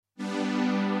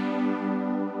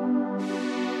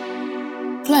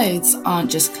Clothes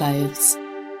aren't just clothes.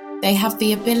 They have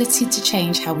the ability to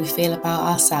change how we feel about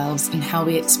ourselves and how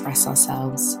we express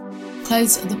ourselves.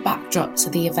 Clothes are the backdrop to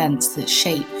the events that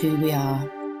shape who we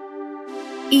are.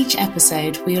 Each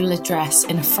episode, we will address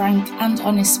in a frank and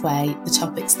honest way the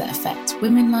topics that affect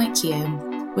women like you,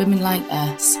 women like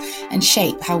us, and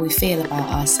shape how we feel about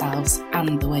ourselves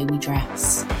and the way we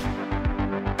dress.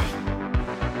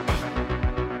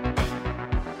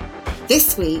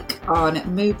 This week on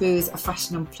Mubu's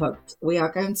Fashion Unplugged, we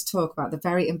are going to talk about the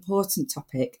very important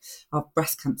topic of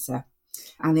breast cancer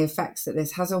and the effects that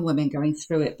this has on women going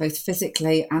through it, both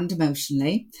physically and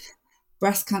emotionally.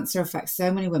 Breast cancer affects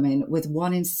so many women, with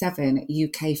 1 in 7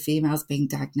 UK females being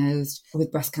diagnosed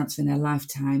with breast cancer in their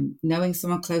lifetime. Knowing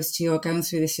someone close to you or going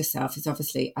through this yourself is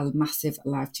obviously a massive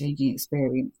life-changing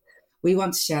experience. We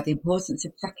want to share the importance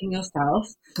of checking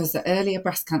yourself, because the earlier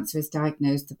breast cancer is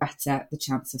diagnosed, the better the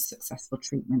chance of successful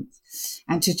treatment.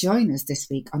 And to join us this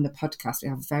week on the podcast, we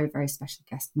have a very, very special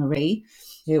guest, Marie,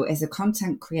 who is a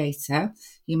content creator.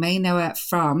 You may know her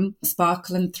from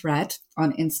Sparkle and Thread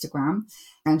on Instagram,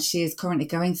 and she is currently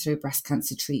going through breast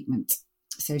cancer treatment.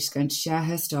 So she's going to share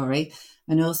her story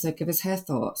and also give us her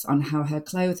thoughts on how her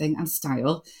clothing and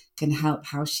style can help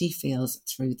how she feels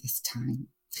through this time.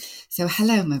 So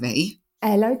hello, Marie.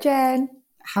 Hello, Jen.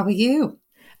 How are you?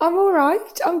 I'm all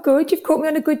right. I'm good. You've caught me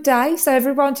on a good day. So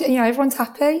everyone's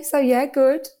happy. So yeah,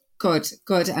 good. Good.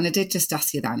 And I did just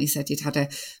ask you that. And you said you'd had a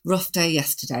rough day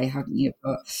yesterday, hadn't you?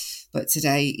 But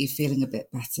today you're feeling a bit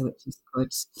better, which is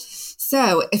good.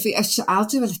 So I'll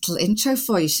do a little intro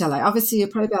for you, shall I? Obviously, you'll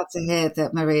probably be able to hear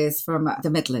that Marie is from the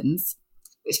Midlands,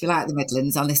 which we like the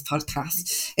Midlands on this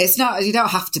podcast. It's not, you don't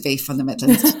have to be from the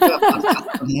Midlands to do a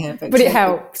podcast on here. But it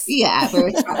helps. Yeah, we're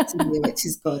attracting you, which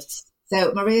is good.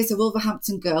 So Marie is a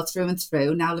Wolverhampton girl through and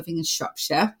through, now living in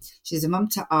Shropshire. She's a mum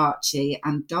to Archie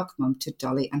and dog mum to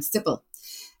Dolly and Sybil.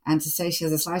 And to say she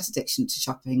has a slight addiction to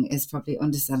shopping is probably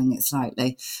underselling it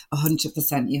slightly.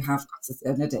 100% you have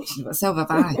got an addiction, but so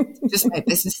have I. Just made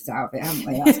businesses out of it, haven't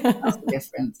we? That's the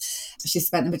difference. She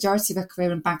spent the majority of her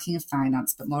career in banking and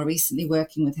finance, but more recently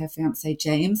working with her fiancé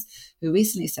James, who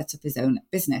recently set up his own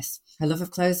business. Her love of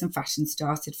clothes and fashion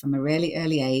started from a really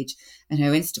early age, and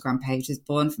her Instagram page was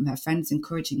born from her friends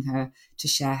encouraging her to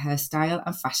share her style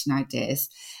and fashion ideas.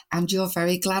 And you're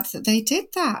very glad that they did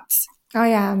that. I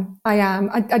am.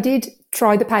 I did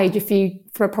try the page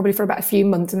for about a few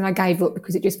months, and then I gave up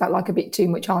because it just felt like a bit too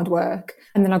much hard work.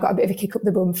 And then I got a bit of a kick up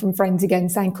the bum from friends again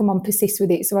saying, come on, persist with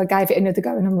it. So I gave it another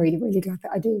go, and I'm really, really glad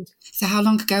that I did. So how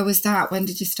long ago was that? When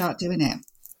did you start doing it?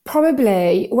 I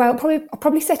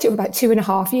probably set it up about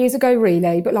 2.5 years ago,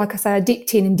 really. But like I say, I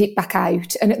dipped in and dipped back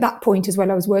out. And at that point as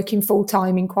well, I was working full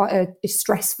time in quite a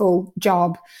stressful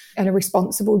job and a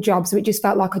responsible job. So it just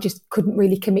felt like I just couldn't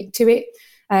really commit to it.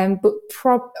 But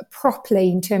properly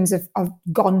in terms of I've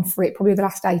gone for it probably the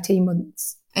last 18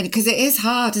 months. And because it is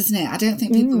hard, isn't it? I don't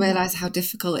think people realise how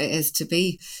difficult it is to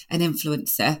be an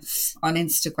influencer on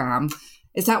Instagram.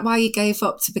 Is that why you gave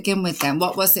up to begin with then?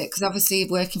 What was it? Because obviously you're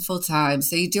working full time,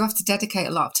 so you do have to dedicate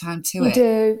a lot of time to it.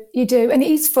 You do. And it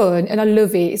is fun and I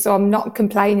love it. So I'm not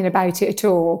complaining about it at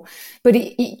all. But,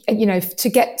 to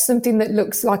get something that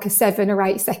looks like a 7 or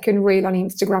 8 second reel on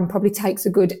Instagram probably takes a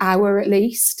good hour at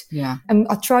least. Yeah. And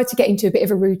I tried to get into a bit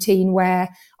of a routine where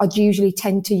I'd usually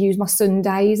tend to use my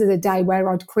Sundays as a day where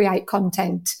I'd create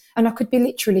content. And I could be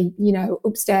literally,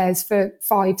 upstairs for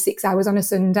 5-6 hours on a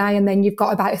Sunday. And then you've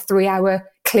got about a 3-hour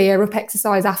clear up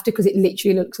exercise after, because it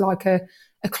literally looks like a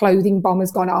clothing bomb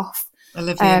has gone off.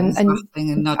 Olivia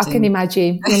laughing and nodding. I can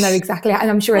imagine. You'll know exactly. And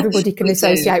I'm sure everybody can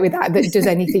associate with that does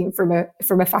anything from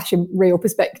a fashion reel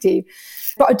perspective.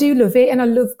 But I do love it, and I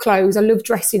love clothes. I love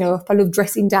dressing up. I love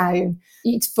dressing down.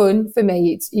 It's fun for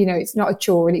me. It's not a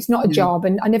chore and it's not a job.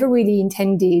 And I never really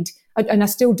intended, and I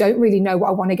still don't really know what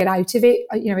I want to get out of it.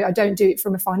 I don't do it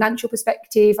from a financial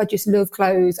perspective. I just love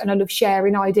clothes and I love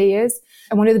sharing ideas.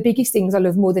 And one of the biggest things I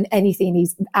love more than anything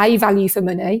is A, value for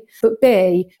money, but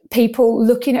B, people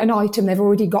looking at an item they've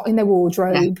already got in their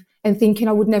wardrobe and thinking,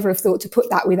 I would never have thought to put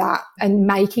that with that, and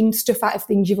making stuff out of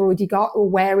things you've already got or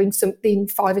wearing something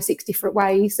 5 or 6 different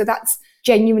ways. So that's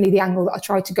genuinely the angle that I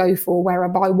try to go for, where I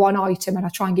buy one item and I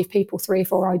try and give people 3 or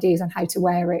 4 ideas on how to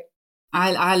wear it.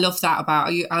 I love that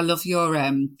about you. I love your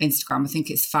Instagram. I think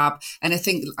it's fab. And I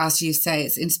think, as you say,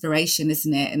 it's inspiration,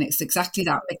 isn't it? And it's exactly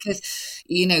that, because,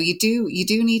 you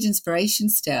do need inspiration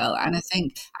still. And I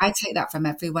think I take that from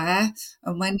everywhere.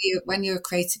 And when you're a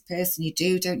creative person, you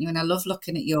do, don't you? And I love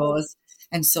looking at yours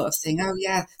and sort of saying, oh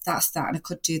yeah, that's that. And I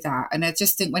could do that. And I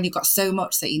just think when you've got so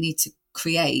much that you need to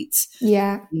create,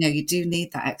 you do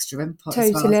need that extra input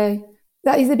totally. as well.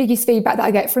 That is the biggest feedback that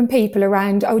I get from people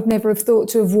around, I would never have thought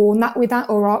to have worn that with that,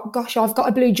 or oh, gosh, I've got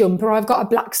a blue jumper, I've got a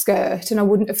black skirt, and I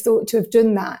wouldn't have thought to have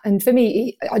done that. And for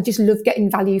me, I just love getting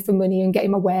value for money and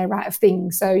getting my wear out of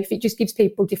things. So if it just gives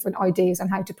people different ideas on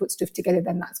how to put stuff together,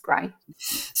 then that's great.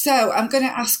 So I'm going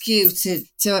to ask you to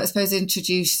I suppose,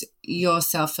 introduce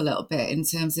yourself a little bit in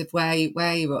terms of where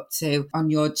you're up to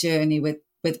on your journey with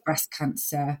breast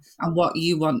cancer and what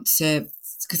you want to,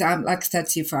 because I'm, like I said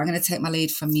to you before, I'm going to take my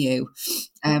lead from you.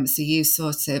 So you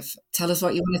sort of tell us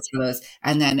what you want to tell us,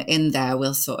 and then in there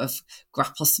we'll sort of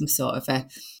grapple some sort of a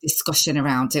discussion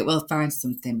around it. We'll find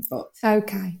something. But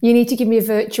okay, you need to give me a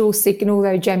virtual signal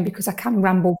though, Jen, because I can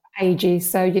ramble for ages.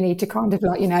 So you need to kind of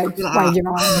wave your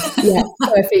arm. Yeah,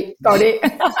 perfect, got it.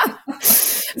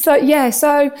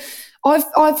 So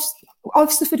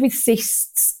I've suffered with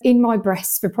cysts in my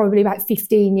breasts for probably about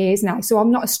 15 years now. So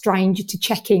I'm not a stranger to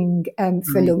checking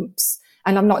for lumps,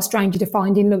 and I'm not a stranger to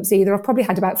finding lumps either. I've probably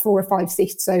had about 4 or 5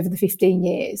 cysts over the 15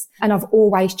 years. And I've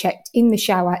always checked in the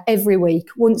shower every week,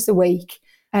 once a week.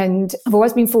 And I've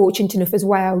always been fortunate enough as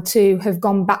well to have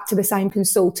gone back to the same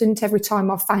consultant every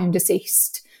time I've found a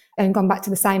cyst, and gone back to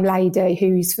the same lady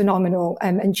who's phenomenal,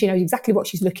 and she knows exactly what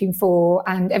she's looking for.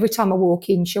 And every time I walk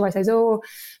in, she always says, "Oh,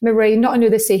 Marie, not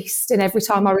another cyst." And every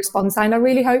time I respond saying, "I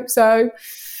really hope so."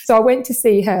 So I went to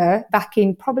see her back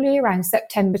in probably around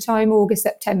September time, August,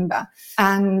 September,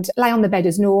 and lay on the bed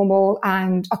as normal.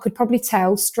 And I could probably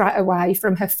tell straight away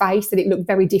from her face that it looked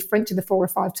very different to the 4 or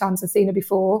 5 times I'd seen her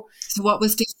before. So what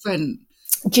was different?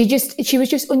 She was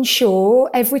just unsure.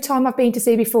 Every time I've been to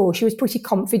see before, she was pretty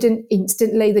confident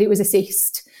instantly that it was a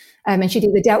cyst. And she'd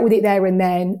either dealt with it there and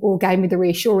then or gave me the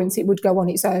reassurance it would go on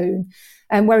its own.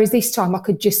 Whereas this time I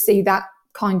could just see that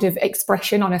kind of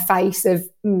expression on her face of,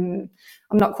 I'm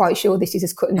not quite sure this is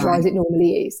as cut and dry as it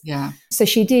normally is. Yeah. So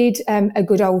she did a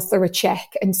good old thorough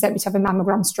check and sent me to have a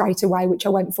mammogram straight away, which I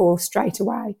went for straight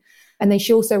away. And then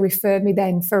she also referred me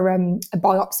then for a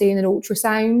biopsy and an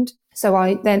ultrasound. So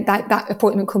that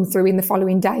appointment come through in the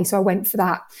following day. So I went for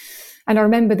that. And I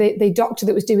remember the doctor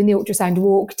that was doing the ultrasound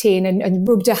walked in and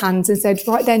rubbed her hands and said,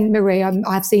 "Right then, Marie,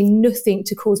 I've seen nothing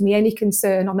to cause me any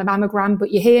concern on the mammogram,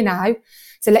 but you're here now.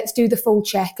 So let's do the full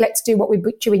check. Let's do what we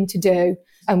booked you in to do,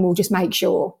 and we'll just make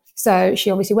sure." So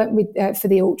she obviously went for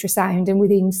the ultrasound, and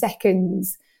within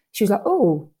seconds, she was like,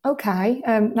 "Oh, okay,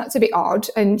 that's a bit odd."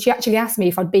 And she actually asked me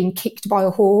if I'd been kicked by a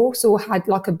horse or had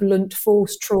like a blunt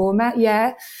force trauma.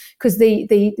 Yeah, because the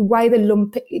way the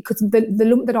lump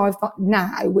that I've got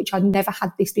now, which I'd never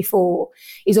had this before,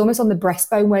 is almost on the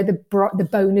breastbone where the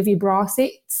bone of your bra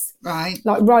sits. Right.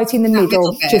 Like right in the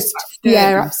middle. Just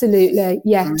yeah, absolutely.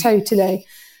 Yeah, totally.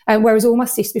 Whereas all my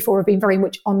cysts before have been very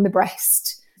much on the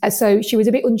breast. So she was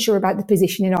a bit unsure about the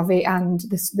positioning of it and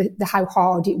the how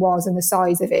hard it was and the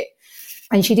size of it.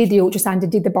 And she did the ultrasound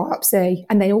and did the biopsy,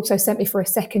 and then also sent me for a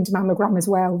second mammogram as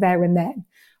well there and then,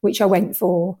 which I went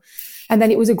for. And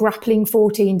then it was a grappling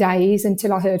 14 days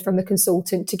until I heard from the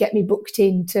consultant to get me booked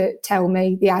in to tell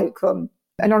me the outcome.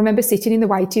 And I remember sitting in the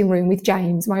waiting room with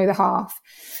James, my other half,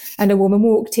 and a woman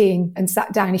walked in and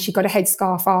sat down, and she got a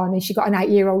headscarf on and she got an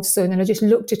 8-year-old son. And I just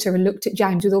looked at her and looked at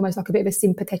James with almost like a bit of a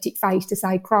sympathetic face to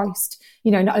say, Christ,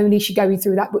 not only is she going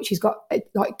through that, but she's got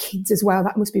like kids as well.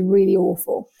 That must be really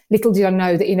awful. Little did I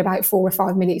know that in about 4 or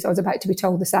 5 minutes, I was about to be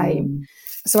told the same.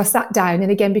 So I sat down,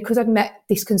 and again, because I'd met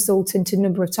this consultant a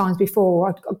number of times before,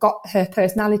 I got her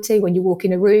personality when you walk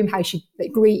in a room, how she'd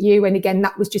greet you. And again,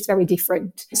 that was just very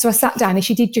different. So I sat down, and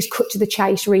she did just cut to the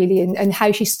chase, really. And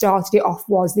how she started it off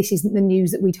was, "This isn't the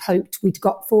news that we'd hoped we'd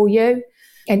got for you."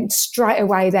 And straight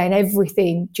away then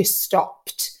everything just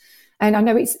stopped. And I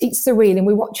know it's surreal, and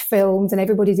we watch films and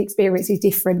everybody's experience is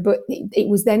different, but it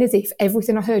was then as if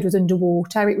everything I heard was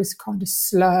underwater. It was kind of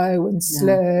slow and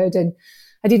slurred, and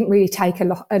I didn't really take a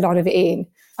lot of it in.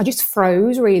 I just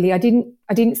froze, really. I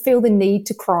didn't feel the need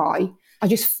to cry. I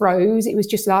just froze. It was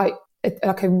just like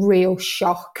a real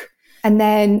shock. And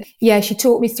then, she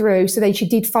talked me through. So then she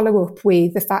did follow up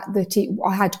with the fact that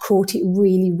I had caught it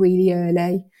really, really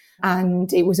early,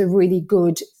 and it was a really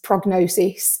good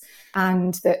prognosis,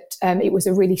 and that it was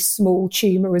a really small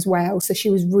tumour as well. So she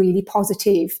was really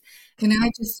positive. Can I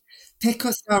just pick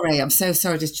up? Sorry, I'm so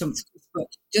sorry, just jumped. But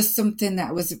just something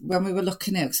that was when we were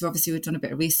looking at, because obviously we've done a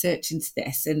bit of research into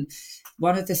this, and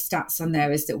one of the stats on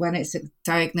there is that when it's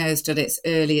diagnosed at its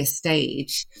earliest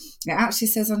stage, it actually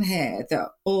says on here that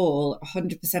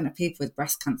 100% of people with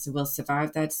breast cancer will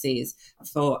survive their disease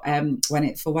for 1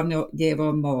 year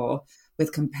or more,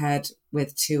 with compared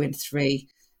with 2 in 3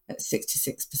 at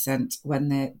 66% when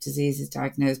the disease is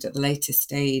diagnosed at the latest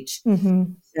stage. Mm-hmm.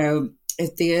 So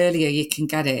the earlier you can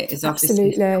get it is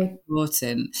obviously so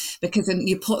important, because then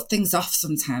you put things off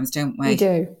sometimes, don't we? You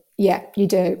do. Yeah, you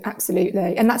do.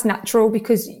 Absolutely. And that's natural,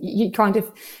 because you kind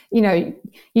of, you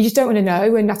just don't want to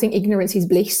know. And I think ignorance is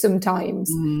bliss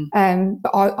sometimes.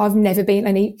 But I've never been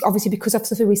any, obviously because I've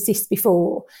suffered with cysts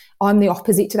before, I'm the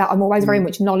opposite to that. I'm always very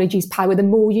much knowledge is power. The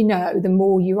more you know, the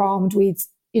more you're armed with,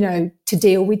 to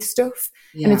deal with stuff.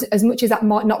 Yeah. And as much as that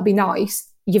might not be nice,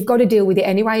 you've got to deal with it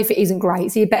anyway if it isn't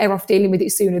great. So you're better off dealing with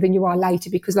it sooner than you are later,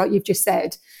 because like you've just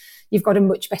said, you've got a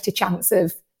much better chance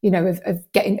of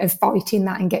fighting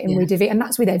that and getting rid of it. And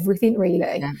that's with everything, really.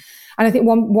 Yeah. And I think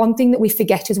one thing that we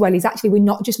forget as well is actually we're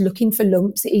not just looking for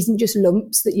lumps. It isn't just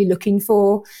lumps that you're looking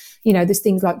for. There's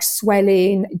things like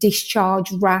swelling,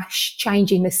 discharge, rash,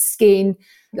 changing the skin,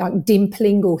 like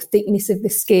dimpling or thickness of the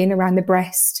skin around the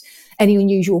breast, any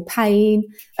unusual pain,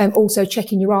 also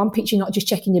checking your armpits. You're not just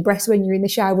checking your breasts when you're in the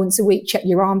shower once a week, check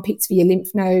your armpits for your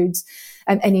lymph nodes,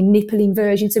 and any nipple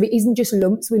inversion. So it isn't just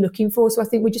lumps we're looking for. So I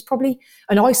think we're just probably,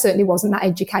 and I certainly wasn't that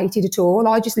educated at all.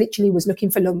 I just literally was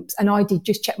looking for lumps, and I did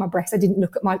just check my breasts. I didn't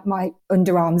look at my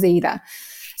underarms either.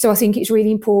 So I think it's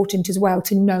really important as well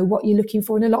to know what you're looking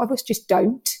for. And a lot of us just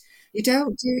don't. You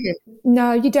don't, do you?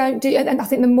 No, you don't do. And I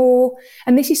think the more,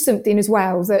 and this is something as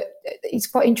well that it's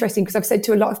quite interesting, because I've said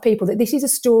to a lot of people that this is a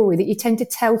story that you tend to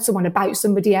tell someone about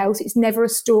somebody else. It's never a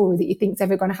story that you think is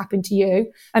ever going to happen to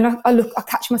you. And I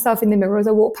catch myself in the mirror as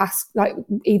I walk past, like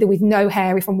either with no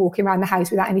hair if I'm walking around the house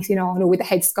without anything on, or with a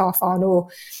headscarf on, or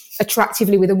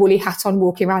attractively with a woolly hat on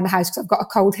walking around the house because I've got a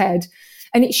cold head.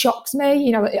 And it shocks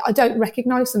me, I don't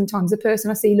recognise sometimes the person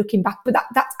I see looking back, but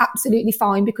that's absolutely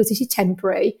fine, because this is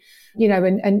temporary,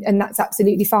 and that's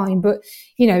absolutely fine. But,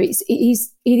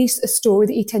 it is a story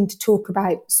that you tend to talk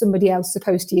about somebody else as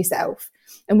opposed to yourself.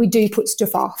 And we do put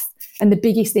stuff off. And the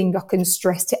biggest thing I can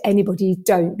stress to anybody is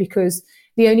don't, because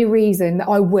the only reason that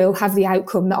I will have the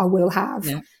outcome that I will have,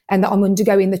 and that I'm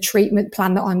undergoing the treatment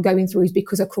plan that I'm going through, is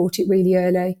because I caught it really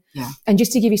early. Yeah. And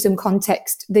just to give you some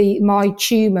context, my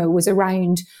tumour was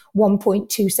around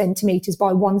 1.2 centimetres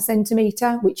by 1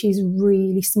 centimetre, which is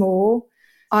really small.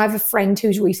 I have a friend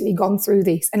who's recently gone through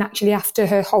this, and actually after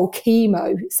her whole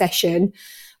chemo session,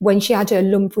 when she had her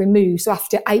lump removed, so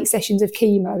after 8 sessions of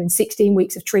chemo and 16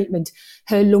 weeks of treatment,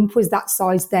 her lump was that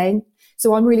size then.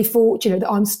 So I'm really fortunate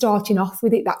that I'm starting off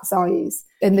with it that size.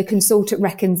 And the consultant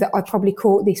reckons that I probably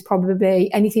caught this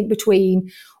probably anything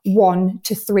between 1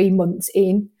 to 3 months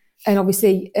in. And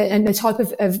obviously, and the type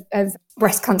of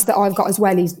breast cancer that I've got as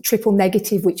well is triple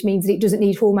negative, which means that it doesn't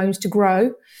need hormones to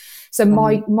grow. So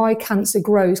my cancer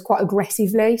grows quite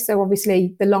aggressively. So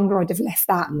obviously, the longer I'd have left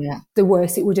that, the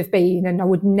worse it would have been. And I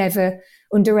would never,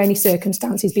 under any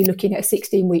circumstances, be looking at a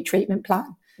 16-week treatment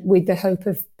plan with the hope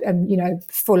of,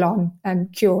 full-on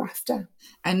cure after.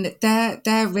 And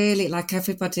they're really, like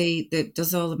everybody that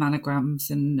does all the mammograms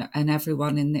and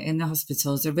everyone in the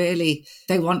hospitals,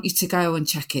 they want you to go and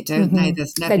check it, don't they?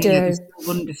 There's never, they do. It's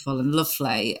wonderful and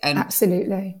lovely. And,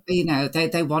 absolutely.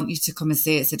 They want you to come and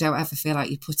see it, so don't ever feel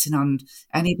like you're putting on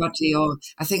anybody. Or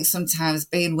I think sometimes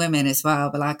being women as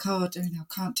well, we're like, I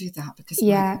can't do that because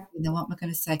what am I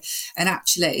going to say? And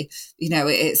actually,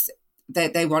 it's,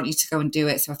 they want you to go and do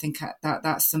it. So I think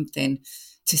that's something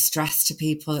to stress to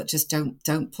people, that just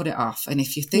don't put it off. And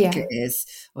if you think it is,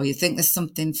 or you think there's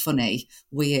something funny,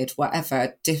 weird,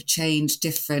 whatever, change,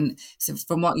 different. So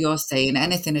from what you're saying,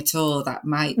 anything at all that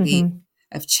might be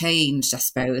have changed, I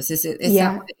suppose. Is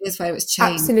that what it is, where it's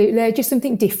changed? Absolutely, just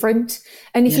something different.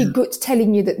 And if your gut's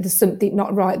telling you that there's something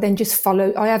not right, then just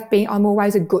follow. I'm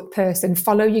always a gut person.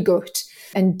 Follow your gut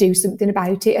and do something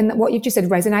about it. And what you've just said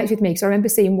resonates with me, because I remember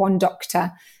seeing one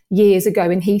doctor years ago,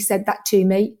 and he said that to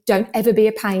me: don't ever be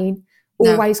a pain,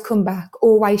 always come back,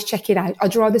 always check it out.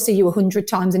 I'd rather see you 100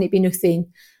 times and it be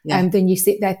nothing than you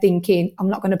sit there thinking, I'm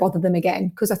not going to bother them again.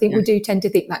 Because I think we do tend to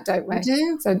think that, don't we? We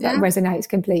do. So that resonates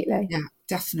completely. Yeah,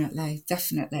 definitely.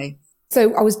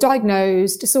 So I was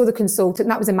diagnosed, saw the consultant,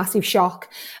 and that was a massive shock.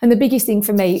 And the biggest thing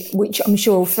for me, which I'm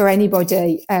sure for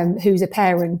anybody who's a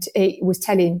parent, it was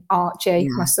telling Archie,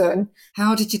 my son.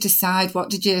 How did you decide? When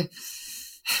did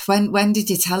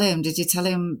you tell him? Did you tell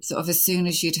him sort of as soon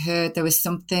as you'd heard there was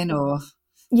something, or?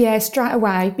 Yeah, straight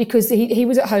away, because he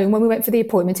was at home when we went for the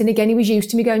appointment. And again, he was used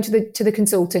to me going to the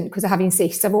consultant because of having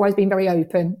cysts. I've always been very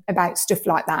open about stuff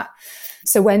like that.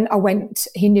 So when I went,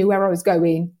 he knew where I was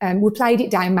going. We played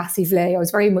it down massively. I was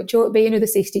very much, it'll be another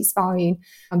cyst, it's fine.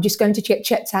 I'm just going to get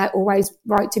checked out, always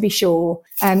right to be sure.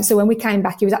 So when we came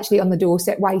back, he was actually on the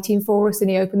doorstep waiting for us, and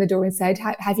he opened the door and said,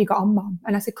 have you got on, Mum?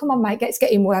 And I said, come on, mate, let's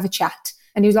get in, we'll have a chat.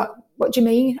 And he was like, what do you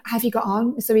mean? Have you got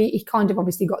on? So he kind of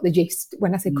obviously got the gist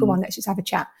when I said, come on, let's just have a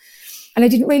chat. And I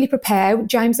didn't really prepare.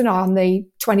 James and I, on the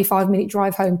 25-minute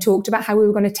drive home, talked about how we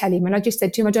were going to tell him. And I just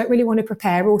said to him, I don't really want to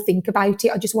prepare or think about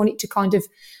it. I just want it to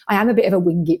I am a bit of a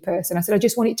wing it person. I said, I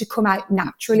just want it to come out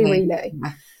naturally, really.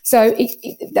 Yeah. So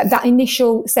that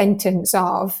initial sentence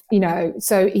of,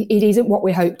 so it isn't what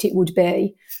we hoped it would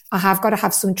be. I have got to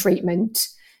have some treatment.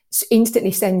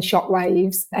 Instantly sends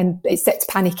shockwaves and it sets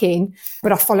panic in.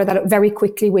 But I follow that up very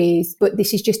quickly with, but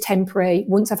this is just temporary.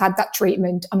 Once I've had that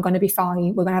treatment, I'm going to be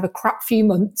fine. We're going to have a crap few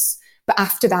months. But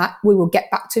after that, we will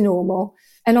get back to normal.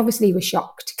 And obviously he was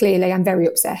shocked, clearly, and very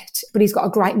upset. But he's got a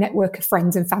great network of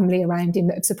friends and family around him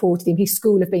that have supported him. His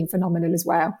school have been phenomenal as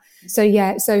well. So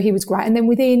he was great. And then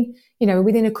within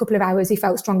a couple of hours, he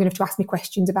felt strong enough to ask me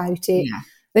questions about it. Yeah.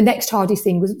 The next hardest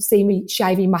thing was see me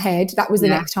shaving my head. That was the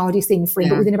next hardest thing for him.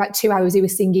 Yeah. But within about 2 hours, he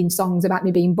was singing songs about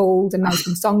me being bald and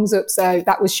making songs up. So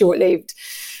that was short-lived.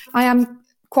 I am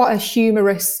quite a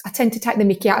humorous. I tend to take the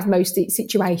mickey out of most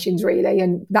situations, really.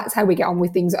 And that's how we get on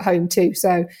with things at home too.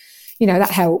 So,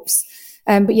 that helps.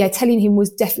 But yeah, telling him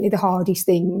was definitely the hardest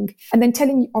thing. And then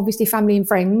telling, obviously, family and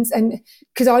friends. And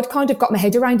because I'd kind of got my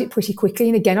head around it pretty quickly.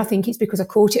 And again, I think it's because I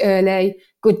caught it early,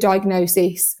 good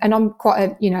diagnosis. And I'm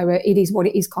quite it is what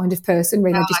it is kind of person,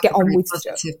 really. I just get on with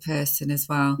stuff. Positive person as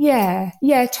well. Yeah,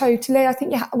 totally. I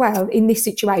think, in this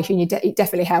situation, it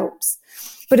definitely helps.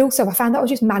 But also I found that I was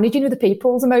just managing other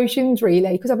people's emotions,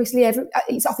 really, because obviously I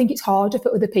think it's harder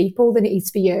for other people than it is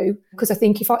for you. Because I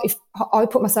think if I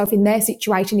put myself in their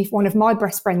situation, if one of my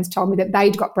best friends told me that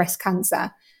they'd got breast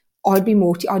cancer, I'd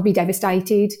be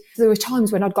devastated. There were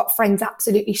times when I'd got friends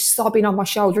absolutely sobbing on my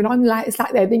shoulder and I'm like,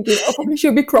 sat there thinking, I probably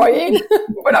should be crying,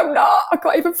 but I'm not. I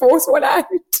can't even force one out.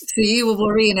 So you were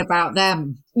worrying about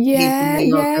them. Yeah,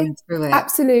 going through it.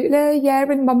 Absolutely. Yeah.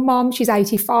 And my mum, she's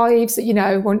 85. So,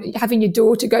 having your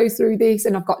daughter go through this,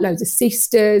 and I've got loads of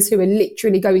sisters who are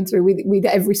literally going through with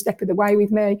every step of the way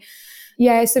with me.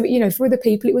 Yeah. So, for other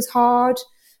people, it was hard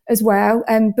as well.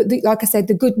 But like I said,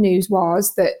 the good news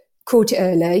was that caught it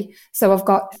early. So I've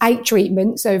got 8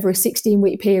 treatments over a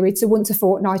 16-week period. So once a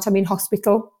fortnight, I'm in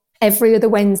hospital. Every other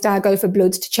Wednesday, I go for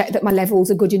bloods to check that my levels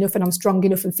are good enough and I'm strong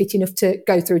enough and fit enough to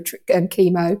go through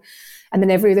chemo. And then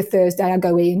every other Thursday, I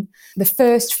go in. The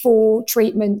first 4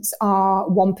 treatments are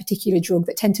one particular drug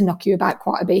that tend to knock you about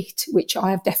quite a bit, which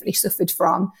I have definitely suffered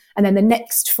from. And then the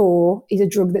next 4 is a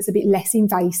drug that's a bit less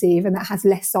invasive and that has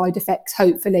less side effects,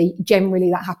 hopefully.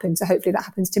 Generally, that happens. So hopefully that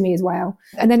happens to me as well.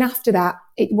 And then after that,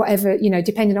 whatever,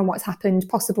 depending on what's happened,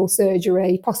 possible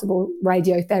surgery, possible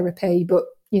radiotherapy, but,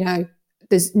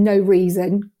 there's no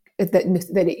reason that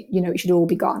it, it should all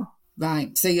be gone.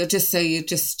 Right. So you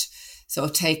just sort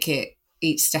of take it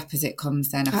each step as it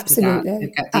comes then after Absolutely. that.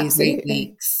 You get these 8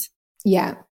 weeks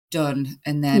done.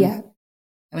 And then,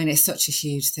 I mean, it's such a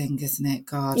huge thing, isn't it?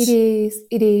 God. It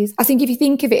is. I think if you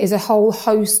think of it as a whole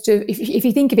host of, if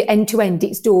you think of it end to end,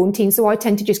 it's daunting. So I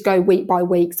tend to just go week by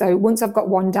week. So once I've got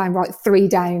 1 down, right, 3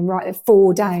 down, right,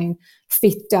 4 down,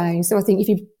 5th down. So I think if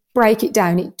you break it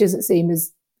down, it doesn't seem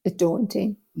as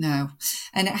daunting. No.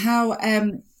 And how,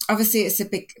 obviously it's a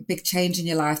big change in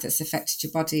your life that's affected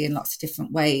your body in lots of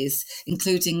different ways,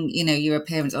 including, your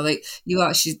appearance. Although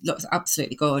she looks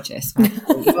absolutely gorgeous. Right?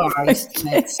 You are,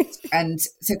 and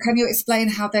so can you explain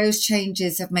how those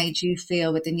changes have made you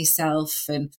feel within yourself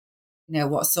and,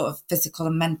 what sort of physical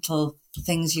and mental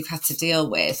things you've had to deal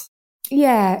with?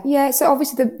 Yeah. So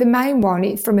obviously the main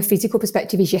one from a physical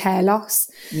perspective is your hair loss.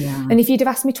 Yeah. And if you'd have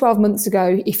asked me 12 months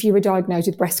ago, if you were diagnosed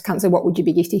with breast cancer, what would your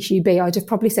biggest issue be? I'd have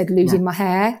probably said losing my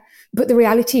hair. But the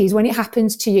reality is when it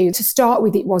happens to you, to start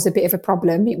with, it was a bit of a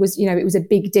problem. It was, it was a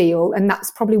big deal. And that's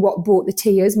probably what brought the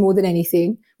tears more than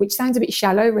anything, which sounds a bit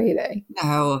shallow, really.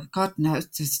 No, God, no.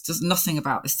 There's nothing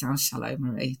about this sounds shallow,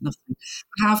 Marie. Nothing.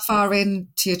 How far into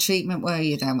your treatment were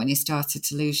you then when you started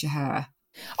to lose your hair?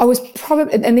 I was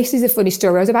probably, and this is a funny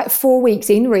story, I was about 4 weeks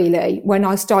in really when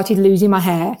I started losing my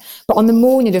hair. But on the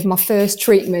morning of my first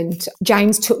treatment,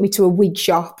 James took me to a wig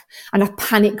shop and I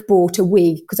panic bought a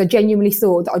wig because I genuinely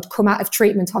thought that I'd come out of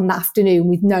treatment on that afternoon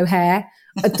with no hair.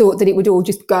 I thought that it would all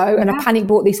just go. And I panic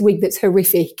bought this wig that's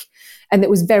horrific and that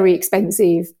was very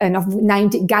expensive. And I've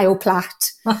named it Gail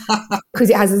Platt because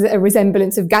it has a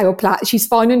resemblance of Gail Platt. She's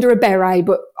fine under a beret,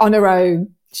 but on her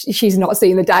own, she's not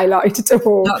seeing the daylight at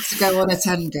all. Not to go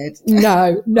unattended.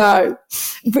 No.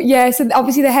 But yeah, so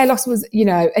obviously the hair loss was,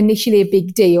 initially a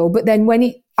big deal. But then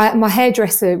when my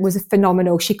hairdresser was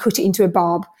phenomenal. She cut it into a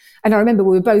bob. And I remember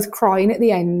we were both crying at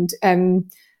the end.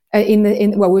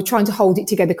 We were trying to hold it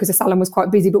together because the salon was quite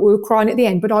busy, but we were crying at the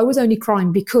end. But I was only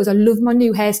crying because I loved my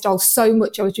new hairstyle so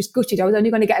much. I was just gutted. I was only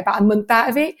going to get about a month out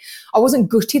of it. I wasn't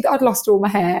gutted that I'd lost all my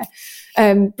hair.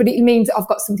 But it means I've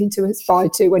got something to aspire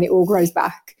to when it all grows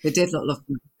back. It did look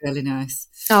really nice.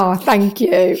 Oh, thank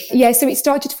you. Yeah, so it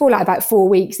started to fall out about 4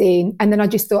 weeks in, and then I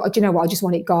just thought, do you know what, I just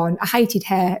want it gone. I hated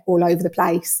hair all over the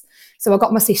place. So I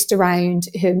got my sister round,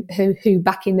 who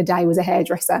back in the day was a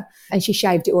hairdresser, and she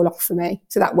shaved it all off for me.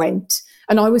 So that went,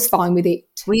 and I was fine with it.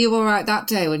 Were you all right that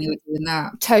day when you were doing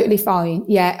that? Totally fine,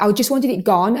 yeah. I just wanted it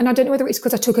gone, and I don't know whether it's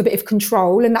because I took a bit of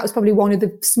control, and that was probably one of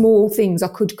the small things I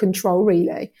could control,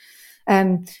 really.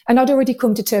 And I'd already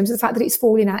come to terms with the fact that it's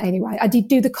falling out anyway. I did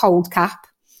do the cold cap,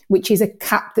 which is a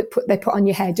cap that they put on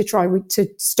your head to try to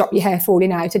stop your hair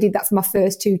falling out. I did that for my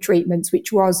first 2 treatments,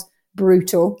 which was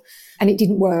brutal, and it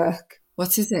didn't work.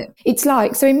 What is it? It's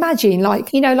like, so imagine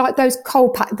like, you know, like those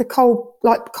cold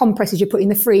like compresses you put in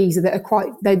the freezer that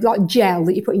are they're like gel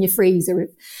that you put in your freezer.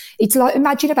 It's like,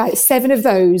 imagine about 7 of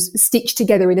those stitched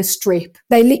together in a strip.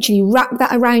 They literally wrap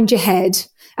that around your head,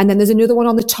 and then there's another one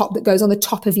on the top that goes on the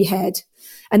top of your head.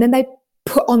 And then they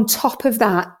put on top of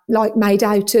that, like made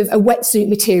out of a wetsuit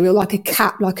material, like a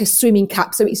cap, like a swimming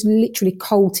cap. So it's literally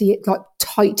cold to you, like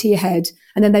tight to your head.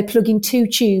 And then they plug in 2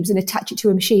 tubes and attach it to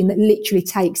a machine that literally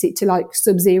takes it to like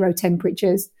sub-zero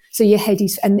temperatures. So your head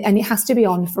is, and it has to be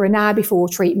on for an hour before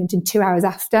treatment and 2 hours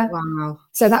after. Wow.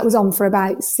 So that was on for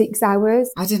about 6 hours.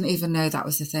 I didn't even know that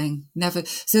was a thing. Never.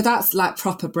 So that's like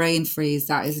proper brain freeze,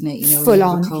 that, isn't it? You know, full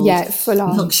on. Yeah, full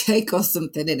on. Milkshake or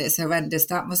something, and it's horrendous.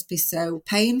 That must be so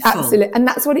painful. Absolutely. And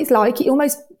that's what it's like. It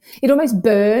almost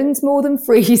burns more than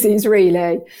freezes,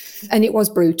 really. And it was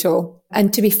brutal.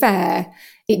 And to be fair,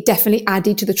 it definitely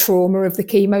added to the trauma of the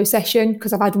chemo session,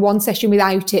 because I've had 1 session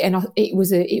without it, and it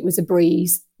was a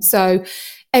breeze. So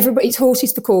it's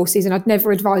horses for courses, and I'd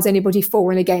never advise anybody for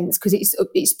and against, because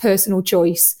it's personal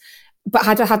choice. But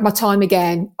had I had my time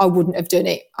again, I wouldn't have done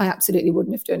it. I absolutely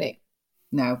wouldn't have done it.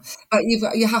 No, but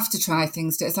you have to try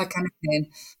things. It's like anything.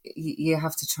 You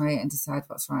have to try it and decide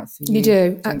what's right for you. You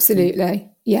do, absolutely.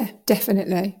 Yeah,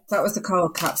 definitely. That was the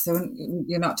cold cap. So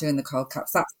you're not doing the cold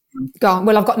caps. That's gone.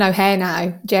 Well, I've got no hair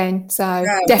now, Jen, so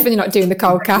definitely not doing the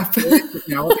cold cap.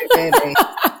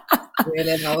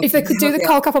 If they could do the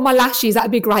cold cap on my lashes,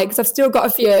 that'd be great, because I've still got a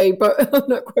few, but I'm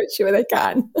not quite sure they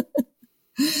can.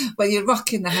 Well, you're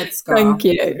rocking the headscarf. Thank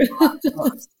you.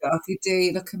 You do.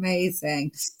 You look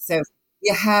amazing. So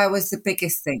your hair was the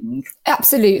biggest thing.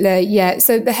 Absolutely, yeah.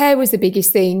 So the hair was the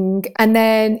biggest thing. And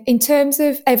then in terms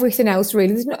of everything else,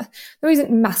 really, there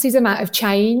isn't massive amount of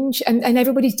change. And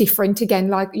everybody's different. Again,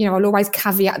 like, you know, I'll always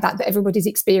caveat that everybody's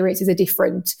experiences are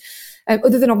different.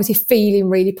 Other than obviously feeling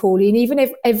really poorly. And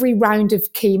even every round of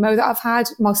chemo that I've had,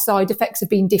 my side effects have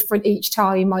been different each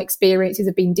time. My experiences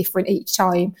have been different each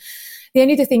time. The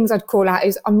only other things I'd call out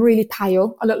is I'm really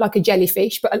pale. I look like a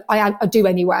jellyfish, but I do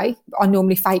anyway. I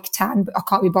normally fake tan, but I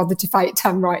can't be bothered to fake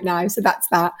tan right now. So that's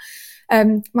that.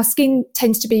 My skin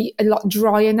tends to be a lot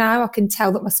drier now. I can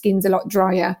tell that my skin's a lot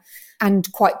drier and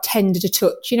quite tender to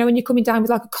touch. You know, when you're coming down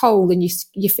with like a cold and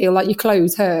you feel like your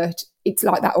clothes hurt, it's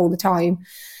like that all the time.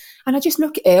 And I just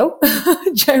look ill,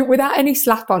 without any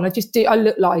slap on. I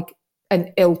look like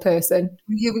an ill person.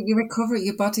 You recover,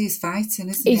 your body's fighting,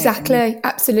 isn't it? Exactly,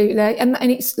 absolutely. And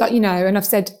it's like, you know, and I've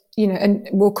said, you know, and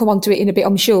we'll come on to it in a bit,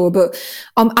 I'm sure, but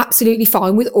I'm absolutely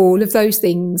fine with all of those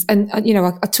things. And you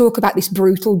know, I talk about this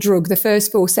brutal drug. The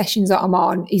first 4 sessions that I'm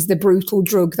on is the brutal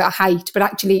drug that I hate, but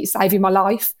actually it's saving my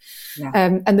life.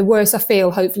 Yeah. And the worse I feel,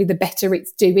 hopefully the better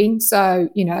it's doing. So,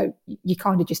 you know, you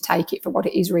kind of just take it for what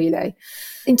it is, really.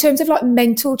 In terms of like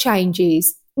mental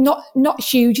changes, not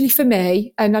hugely for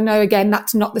me. And I know, again,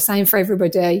 that's not the same for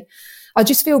everybody. I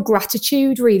just feel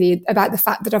gratitude really about the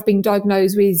fact that I've been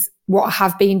diagnosed with what I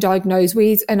have been diagnosed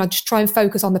with. And I just try and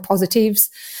focus on the positives.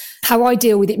 How I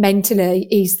deal with it mentally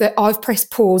is that I've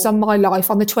pressed pause on my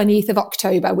life on the 20th of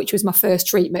October, which was my first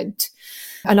treatment.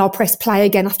 And I'll press play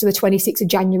again after the 26th of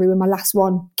January when my last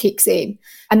one kicks in.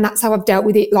 And that's how I've dealt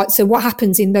with it. Like, so what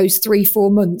happens in those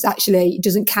 3-4 months, actually, it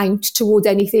doesn't count towards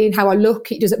anything. How I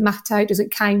look, it doesn't matter. It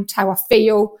doesn't count. How I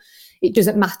feel, it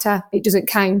doesn't matter. It doesn't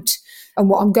count. And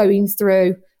what I'm going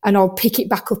through. And I'll pick it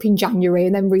back up in January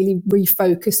and then really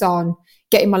refocus on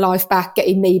getting my life back,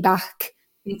 getting me back.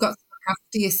 You've got to look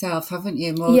after yourself, haven't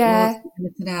you? More than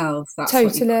anything else. That's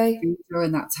totally. What you do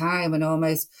during that time, and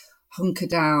almost hunker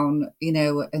down, you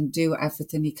know, and do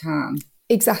everything you can.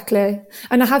 Exactly.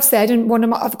 And I have said, and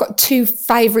I've got 2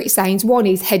 favourite sayings. One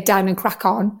is head down and crack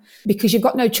on, because you've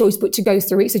got no choice but to go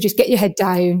through it. So just get your head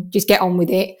down, just get on with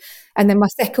it. And then my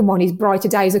second one is brighter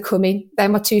days are coming. They're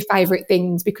my two favourite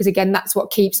things because, again, that's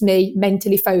what keeps me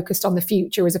mentally focused on the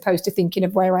future as opposed to thinking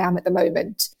of where I am at the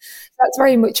moment. That's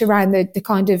very much around the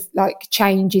kind of like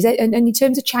changes. And in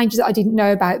terms of changes that I didn't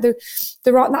know about,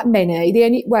 there aren't that many.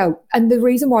 And the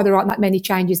reason why there aren't that many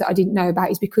changes that I didn't know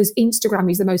about is because Instagram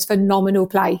is the most phenomenal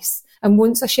place. And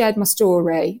once I shared my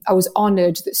story, I was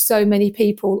honoured that so many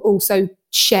people also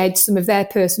shared some of their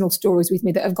personal stories with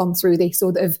me that have gone through this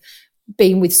or that have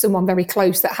been with someone very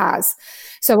close that has.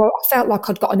 So I felt like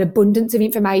I'd got an abundance of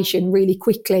information really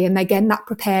quickly. And again, that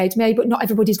prepared me, but not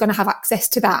everybody's going to have access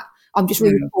to that. I'm just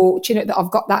really fortunate that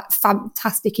I've got that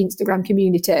fantastic Instagram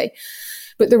community.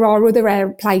 But there are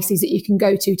other places that you can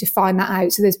go to find that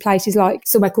out. So there's places like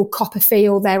somewhere called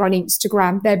Copperfield. They're on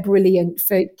Instagram. They're brilliant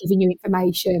for giving you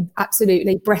information.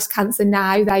 Absolutely. Breast Cancer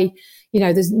Now,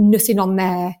 there's nothing on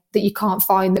there that you can't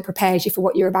find that prepares you for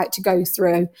what you're about to go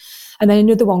through. And then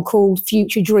another one called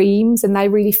Future Dreams, and they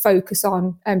really focus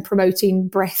on promoting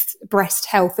breast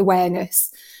health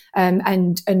awareness and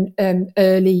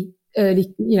early,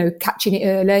 catching it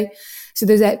early. So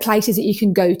there's places that you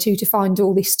can go to find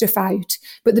all this stuff out.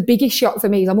 But the biggest shock for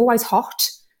me is I'm always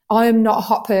hot. I am not a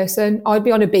hot person. I'd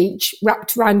be on a beach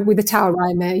wrapped around with a towel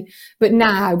around me. But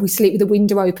now we sleep with the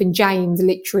window open. James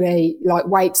literally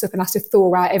wakes up and has to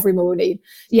thaw out every morning.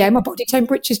 Yeah, my body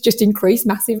temperature's just increased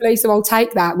massively. So I'll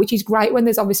take that, which is great when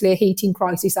there's obviously a heating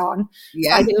crisis on.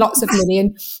 Yeah. Saving lots of money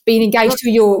and being engaged to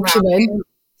a Yorkshireman.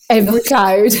 Every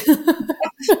cloud.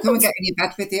 Come and get in your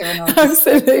bed with you.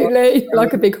 Absolutely.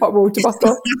 Like a big hot water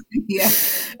bottle. Yeah.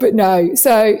 But no.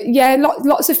 So, yeah,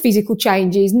 lots of physical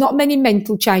changes, not many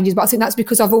mental changes, but I think that's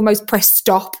because I've almost pressed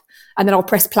stop and then I'll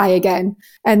press play again.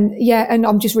 And yeah, and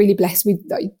I'm just really blessed with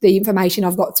the information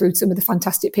I've got through some of the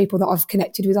fantastic people that I've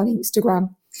connected with on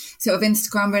Instagram. So have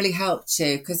Instagram really helped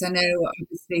you? Because I know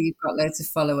obviously you've got loads of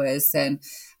followers and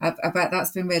I bet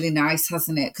that's been really nice,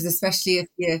 hasn't it? Because especially if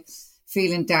you're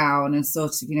feeling down and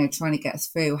sort of, trying to get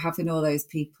through, having all those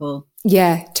people.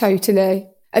 Yeah, totally.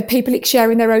 People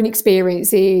sharing their own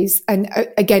experiences and,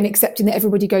 again, accepting that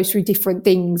everybody goes through different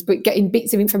things, but getting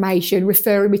bits of information,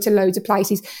 referring me to loads of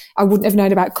places. I wouldn't have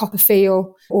known about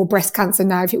Copperfield or Breast Cancer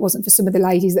Now if it wasn't for some of the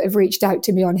ladies that have reached out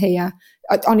to me on here.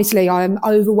 Honestly, I am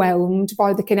overwhelmed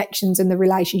by the connections and the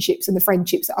relationships and the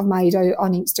friendships that I've made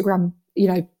on Instagram,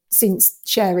 since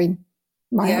sharing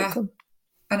my outcome.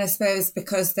 And I suppose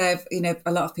because they've,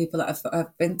 a lot of people that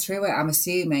have been through it, I'm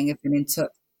assuming, have been in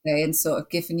touch and sort of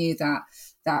given you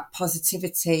that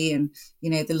positivity and,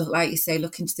 like you say,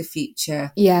 look into the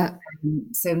future. Yeah.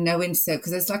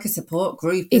 Because it's like a support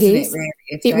group, isn't it, really?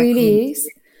 It really is.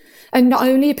 And not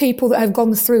only are people that have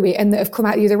gone through it and that have come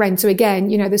out the other end. So again,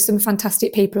 there's some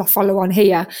fantastic people I follow on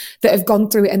here that have gone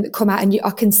through it and that come out and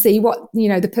I can see what,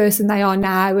 the person they are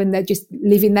now and they're just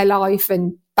living their life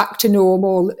and back to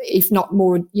normal, if not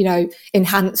more,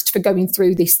 enhanced for going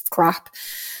through this crap.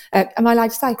 Am I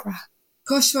allowed to say crap? Of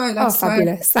course you are. Oh,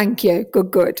 fabulous. Thank you.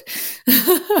 Good.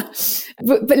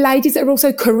 but ladies that are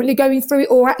also currently going through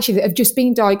it or actually that have just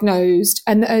been diagnosed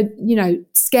and that are,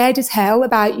 scared as hell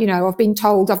about, I've been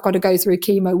told I've got to go through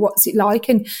chemo. What's it like?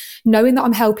 And knowing that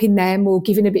I'm helping them or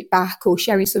giving a bit back or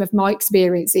sharing some of my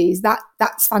experiences,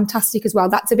 that's fantastic as well.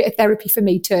 That's a bit of therapy for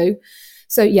me too.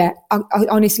 So yeah, I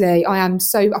honestly, I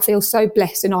feel so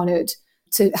blessed and honoured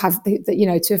to have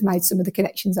to have made some of the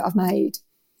connections that I've made.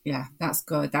 Yeah, that's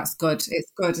good. It's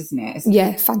good, isn't it?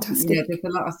 Yeah, fantastic. There's a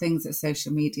lot of things that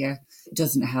social media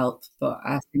doesn't help, but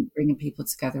I think bringing people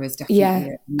together is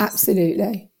definitely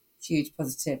absolutely huge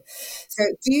positive. So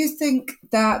do you think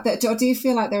that or do you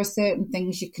feel like there are certain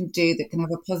things you can do that can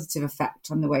have a positive effect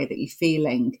on the way that you're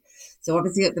feeling? So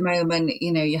obviously at the moment,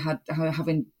 you're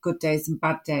having good days and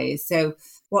bad days. So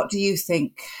what do you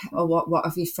think, or what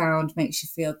have you found makes you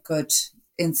feel good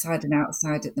inside and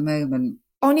outside at the moment?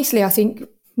 Honestly, I think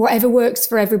whatever works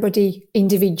for everybody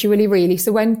individually, really.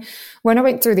 So when I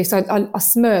went through this, I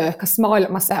smile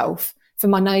at myself for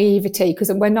my naivety,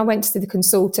 because when I went to the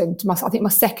consultant, I think my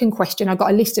second question, I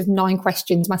got a list of 9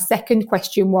 questions. My second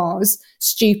question was,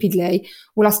 stupidly,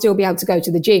 will I still be able to go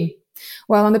to the gym?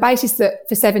 Well, on the basis that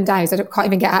for 7 days I can't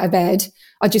even get out of bed,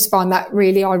 I just find that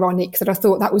really ironic that I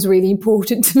thought that was really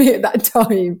important to me at that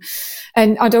time.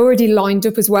 And I'd already lined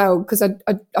up as well, because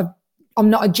I'm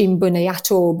not a gym bunny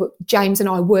at all, but James and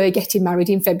I were getting married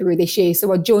in February this year.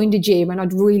 So I joined a gym and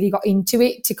I'd really got into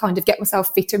it to kind of get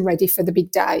myself fit and ready for the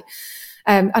big day.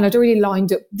 And I'd already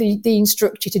lined up the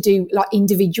instructor to do like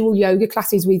individual yoga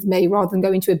classes with me rather than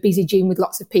going to a busy gym with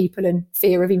lots of people and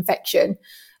fear of infection.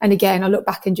 And again, I look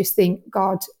back and just think,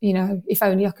 God, if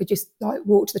only I could just like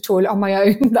walk to the toilet on my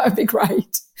own, that would be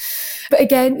great. But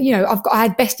again, you know, I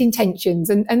had best intentions,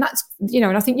 and that's, you know,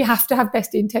 and I think you have to have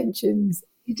best intentions.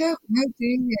 You don't know, do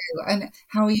you? And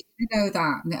how are you going to know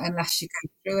that unless you go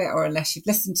through it, or unless you've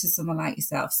listened to someone like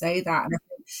yourself say that? And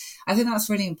I think that's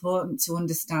really important to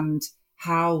understand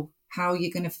how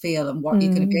you're going to feel and what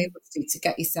you're going to be able to do to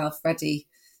get yourself ready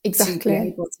to be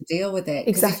able to deal with it.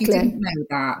 Because if you didn't know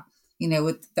that, you know,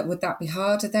 would that be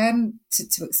harder then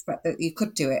to expect that you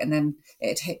could do it and then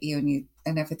it'd hit you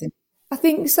and everything? I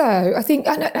think so. I think,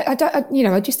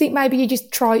 I just think maybe you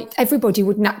just everybody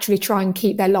would naturally try and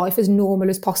keep their life as normal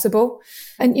as possible.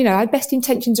 And, you know, I had best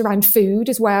intentions around food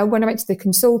as well. When I went to the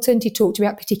consultant, he talked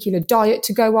about a particular diet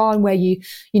to go on where you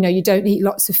don't eat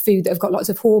lots of food that have got lots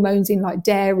of hormones in, like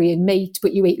dairy and meat,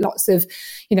 but you eat lots of,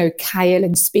 you know, kale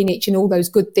and spinach and all those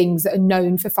good things that are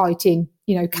known for fighting,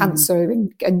 you know, cancer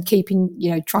and keeping, you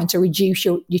know, trying to reduce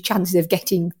your chances of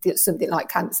getting something like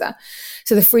cancer.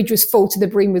 So the fridge was full to the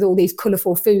brim with all these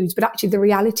colourful foods. But actually the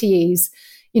reality is,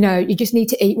 you know, you just need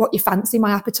to eat what you fancy.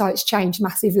 My appetite's changed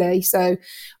massively. So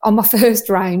on my first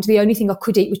round, the only thing I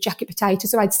could eat was jacket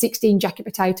potatoes. So I had 16 jacket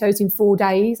potatoes in 4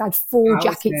 days. I had 4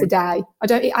 jackets a day.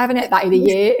 I haven't ate that in a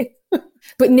year.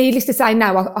 But needless to say,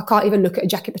 now I can't even look at a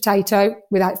jacket potato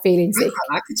without feeling sick.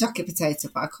 I like a jacket potato,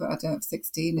 but I don't have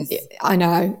 16. I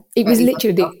know. It was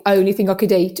literally the only thing I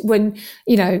could eat when,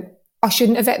 you know, I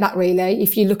shouldn't have ate that really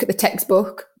if you look at the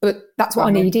textbook, but that's what I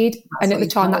needed. And at the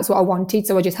time, that's what I wanted.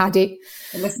 So I just had it.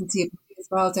 And listen to your body as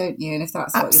well, don't you? And if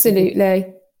that's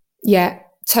absolutely. Yeah,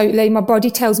 totally. My body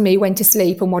tells me when to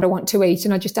sleep and what I want to eat.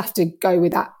 And I just have to go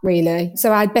with that really.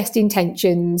 So I had best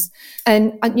intentions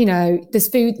and you know, there's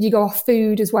food, you go off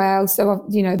food as well. So,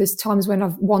 you know, there's times when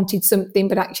I've wanted something,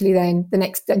 but actually then the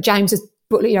next, James has,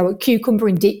 but you know, cucumber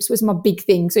and dips was my big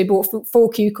thing. So he bought 4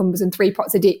 cucumbers and 3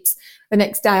 pots of dips. The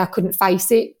next day I couldn't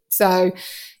face it. So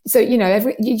you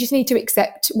know, you just need to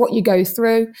accept what you go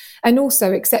through, and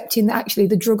also accepting that actually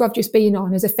the drug I've just been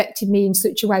on has affected me in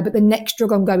such a way, but the next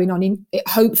drug I'm going on in, it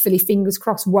hopefully, fingers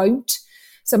crossed, won't.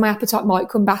 So my appetite might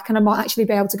come back and I might actually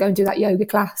be able to go and do that yoga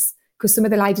class, because some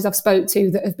of the ladies I've spoke to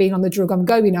that have been on the drug I'm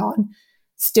going on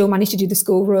still managed to do the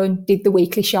school run, did the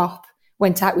weekly shop,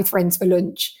 went out with friends for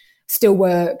lunch, still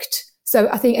worked. So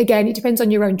I think, again, it depends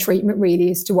on your own treatment really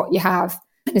as to what you have,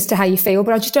 as to how you feel.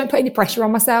 But I just don't put any pressure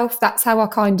on myself. That's how I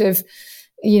kind of,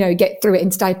 you know, get through it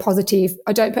and stay positive.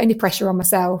 I don't put any pressure on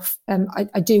myself.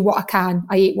 I do what I can.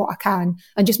 I eat what I can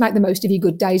and just make the most of your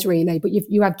good days, really. But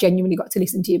you have genuinely got to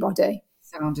listen to your body.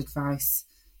 Sound advice,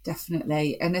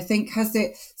 definitely. And I think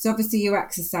so obviously your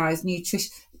exercise,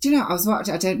 nutrition. Do you know, I was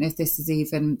watching, I don't know if this is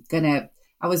even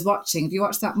I was watching, have you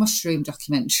watched that mushroom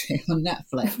documentary on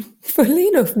Netflix? Funnily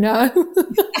enough, no.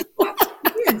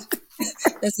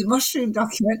 There's a mushroom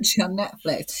documentary on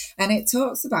Netflix and it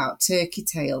talks about turkey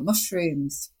tail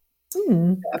mushrooms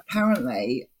that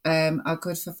apparently are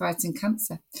good for fighting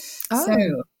cancer.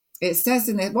 So it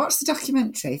says watch the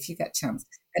documentary if you get a chance,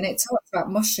 and it talks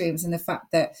about mushrooms and the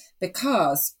fact that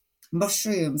because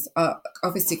mushrooms are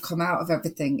obviously come out of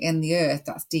everything in the earth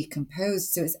that's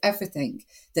decomposed, so it's everything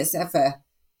that's ever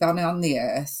gone on the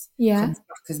earth comes back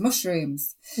as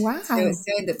mushrooms. Wow. So it's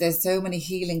saying that there's so many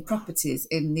healing properties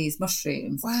in these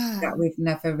mushrooms that we've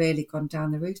never really gone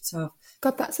down the route of.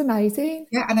 God, that's amazing.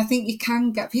 Yeah, and I think you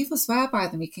can get, people swear by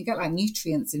them, you can get like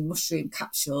nutrients in mushroom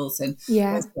capsules and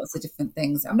all sorts of different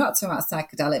things. I'm not talking about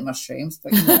psychedelic mushrooms,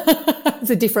 but you know. It's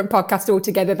a different podcast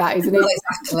altogether, that, isn't it? Well,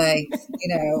 exactly.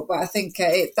 You know, but I think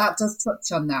that does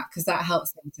touch on that because that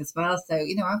helps things as well. So,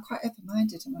 you know, I'm quite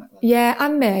open-minded. I'm like, well, yeah,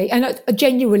 and me. And I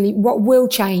genuinely, what will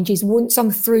change is once I'm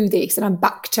through this and I'm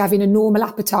back to having a normal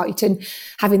appetite and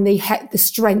having the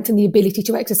strength and the ability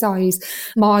to exercise,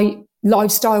 my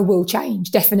lifestyle will change,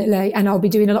 definitely. And I'll be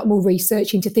doing a lot more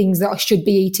research into things that I should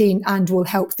be eating and will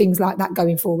help things like that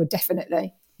going forward,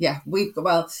 definitely. Yeah,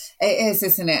 it is,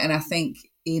 isn't it? And I think,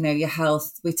 you know, your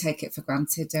health, we take it for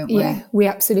granted, don't we? Yeah, we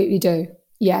absolutely do.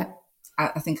 Yeah.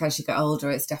 I think as you get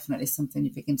older, it's definitely something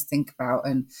you begin to think about.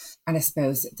 And I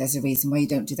suppose there's a reason why you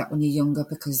don't do that when you're younger,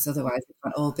 because otherwise we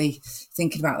can't all be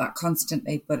thinking about that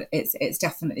constantly. But it's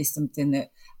definitely something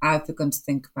that I've begun to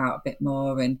think about a bit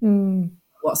more, and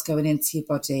what's going into your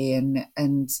body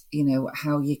and you know,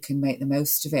 how you can make the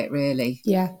most of it, really.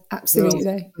 Yeah,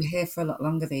 absolutely. We're here for a lot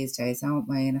longer these days, aren't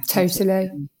we? And I think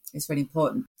totally. It's really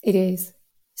important. It is.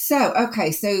 So,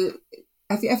 okay, so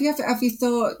have you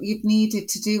thought you've needed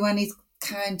to do any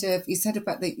kind of, you said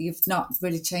about that you've not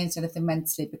really changed anything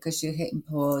mentally because you're hitting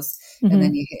pause and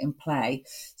then you're hitting play.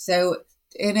 So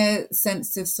in a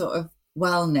sense of sort of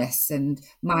wellness and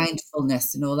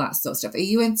mindfulness and all that sort of stuff, are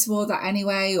you into all that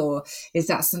anyway, or is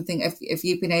that something, if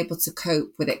you've been able to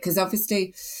cope with it? Because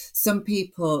obviously some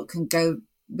people can go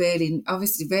really,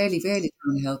 obviously really, really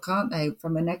downhill, can't they,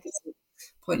 from a negative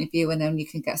point of view, and then you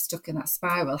can get stuck in that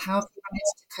spiral. How have you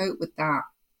managed to cope with that?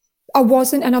 I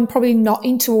wasn't, and I'm probably not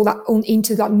into all that,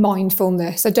 into like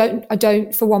mindfulness. I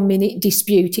don't for 1 minute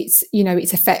dispute its,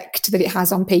 its effect that it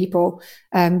has on people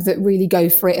that really go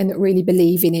for it and that really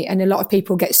believe in it. And a lot of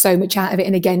people get so much out of it.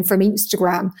 And again, from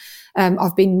Instagram,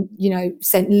 I've been,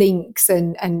 sent links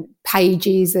and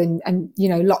pages and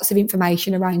lots of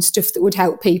information around stuff that would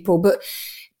help people. But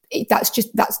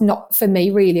that's not for me,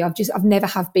 really. I've never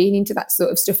have been into that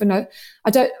sort of stuff. And I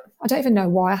don't even know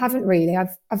why I haven't really.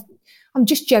 I'm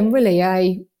just generally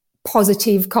a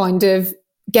positive kind of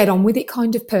get on with it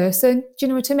kind of person. Do you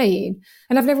know what I mean?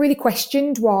 And I've never really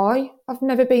questioned why. I've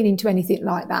never been into anything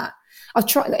like that. I've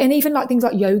tried, and even like things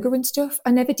like yoga and stuff,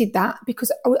 I never did that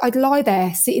because I'd lie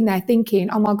there, sitting there thinking,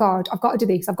 oh my God, I've got to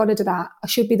do this, I've got to do that, I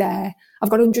should be there, I've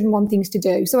got 101 things to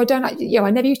do. So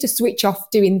I never used to switch off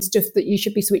doing stuff that you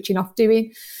should be switching off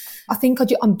doing. I think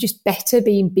I'm just better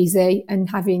being busy and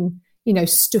having,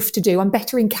 stuff to do. I'm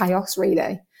better in chaos,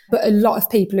 really. But a lot of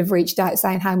people have reached out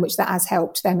saying how much that has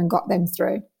helped them and got them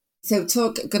through. So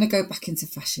going to go back into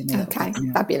fashion. Okay,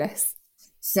 fabulous.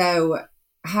 So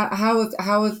how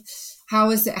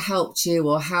has it helped you,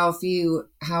 or how have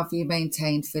you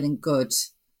maintained feeling good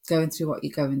going through what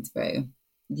you're going through,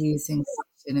 using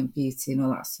fashion and beauty and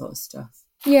all that sort of stuff?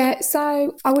 Yeah,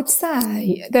 so I would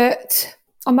say that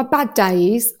on my bad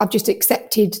days, I've just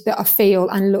accepted that I feel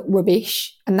and look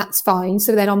rubbish, and that's fine.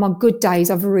 So then on my good days,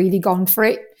 I've really gone for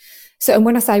it. So, and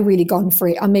when I say really gone for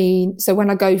it, I mean, so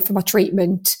when I go for my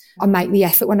treatment, I make the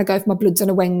effort. When I go for my bloods on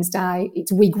a Wednesday,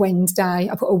 it's wig Wednesday.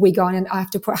 I put a wig on and I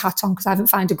have to put a hat on because I haven't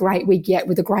found a great wig yet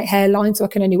with a great hairline. So I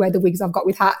can only wear the wigs I've got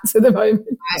with hats at the moment.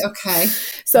 Right, okay.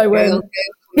 So,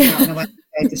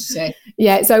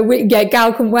 yeah, so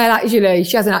Gal can, well, actually,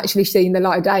 she hasn't actually seen the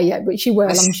light of day yet, but she will,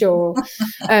 I'm sure.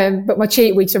 But my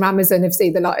cheap wigs from Amazon have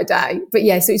seen the light of day. But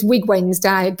yeah, so it's wig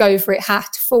Wednesday, go for it,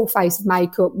 hat, full face of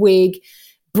makeup, wig,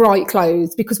 bright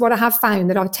clothes, because what I have found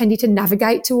that I've tended to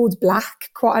navigate towards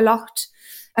black quite a lot.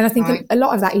 And I think a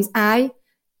lot of that is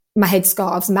my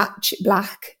headscarves match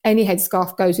black. Any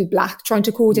headscarf goes with black. Trying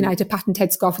to coordinate a patterned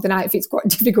headscarf with an outfit's quite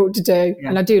difficult to do. Yeah.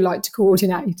 And I do like to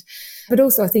coordinate. But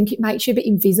also I think it makes you a bit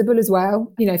invisible as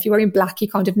well. If you're wearing black,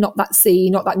 you're kind of not that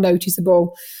seen, not that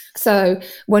noticeable. So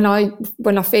when I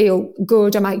feel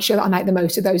good, I make sure that I make the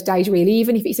most of those days, really.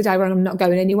 Even if it's a day where I'm not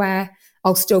going anywhere,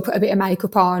 I'll still put a bit of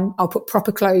makeup on. I'll put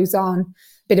proper clothes on,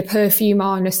 a bit of perfume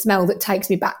on, a smell that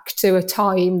takes me back to a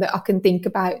time that I can think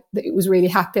about that it was really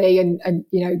happy and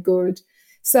good.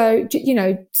 So,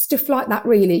 stuff like that,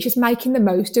 really. It's just making the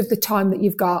most of the time that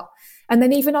you've got. And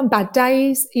then even on bad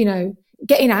days,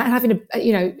 getting out and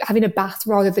having a bath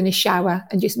rather than a shower,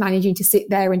 and just managing to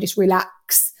sit there and just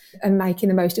relax and making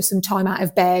the most of some time out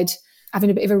of bed,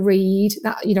 having a bit of a read.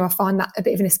 That, I find that a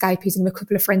bit of an escapism. A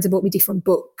couple of friends have bought me different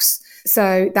books.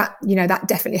 So that, that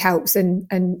definitely helps. And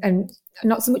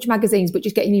not so much magazines, but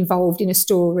just getting involved in a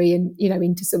story and,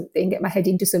 into something, get my head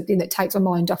into something that takes my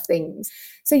mind off things.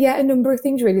 So yeah, a number of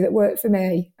things really that work for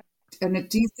me. And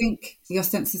do you think your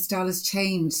sense of style has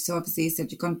changed? So obviously you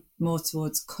said you've gone more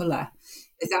towards colour.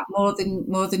 Is that more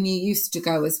than you used to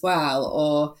go as well?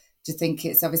 Or do you think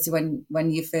it's obviously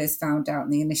when you first found out in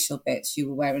the initial bits, you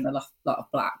were wearing a lot of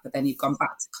black, but then you've gone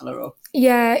back to colour up?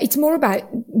 Yeah, it's more about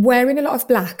wearing a lot of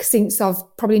black since I've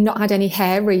probably not had any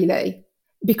hair, really.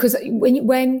 Because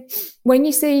when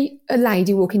you see a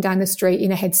lady walking down the street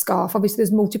in a headscarf, obviously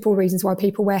there's multiple reasons why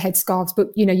people wear headscarves, but,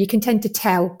 you can tend to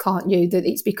tell, can't you, that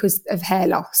it's because of hair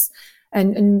loss.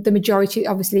 And the majority,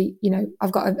 obviously,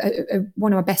 I've got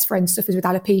one of my best friends suffers with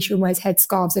alopecia and wears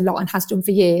headscarves a lot and has done for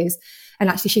years. And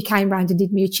actually she came round and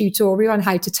did me a tutorial on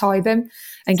how to tie them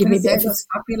and give me a bit of...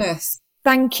 fabulous.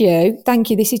 Thank you.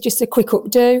 This is just a quick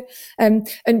updo. And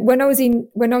when I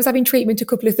was having treatment a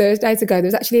couple of Thursdays ago, there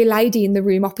was actually a lady in the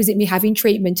room opposite me having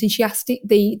treatment, and she asked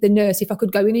the nurse if I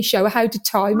could go in and show her how to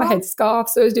tie my headscarf.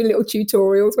 So I was doing little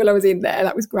tutorials while I was in there.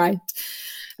 That was great.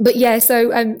 But yeah, so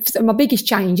my biggest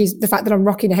change is the fact that I'm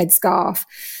rocking a headscarf.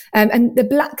 And the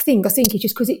black thing, I think, is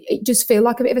just because it just feels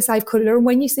like a bit of a safe colour. And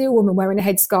when you see a woman wearing a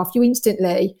headscarf, you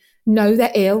instantly know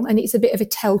they're ill, and it's a bit of a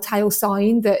telltale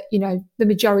sign that, the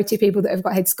majority of people that have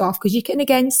got headscarf, because you can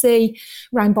again see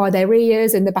round by their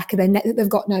ears and the back of their neck that they've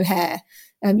got no hair.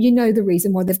 The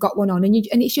reason why they've got one on, and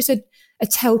it's just a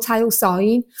telltale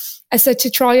sign. And so to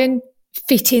try and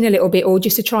fit in a little bit, or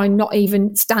just to try and not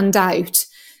even stand out,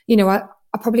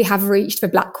 I probably have reached for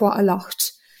black quite a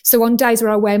lot. So on days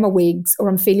where I wear my wigs or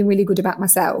I'm feeling really good about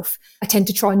myself, I tend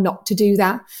to try not to do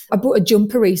that. I bought a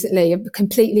jumper recently, a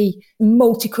completely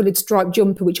multicoloured striped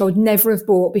jumper, which I would never have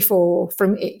bought before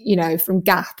from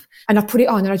Gap. And I put it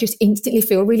on and I just instantly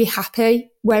feel really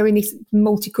happy wearing this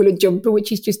multicoloured jumper,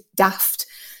 which is just daft,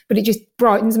 but it just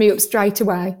brightens me up straight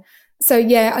away. So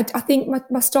yeah, I think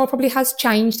my style probably has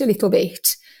changed a little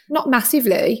bit. Not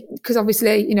massively, because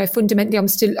obviously, fundamentally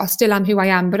I still am who I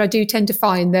am, but I do tend to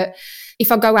find that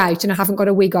if I go out and I haven't got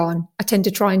a wig on, I tend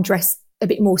to try and dress a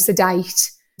bit more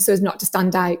sedate so as not to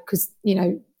stand out, because,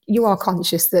 you are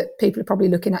conscious that people are probably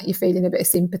looking at you feeling a bit of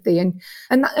sympathy, and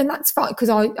that's fine, because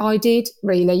I did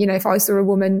really, if I saw a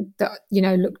woman that,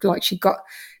 looked like she'd got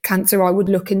cancer, I would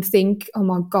look and think, oh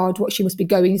my God, what she must be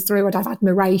going through. I'd have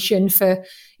admiration for,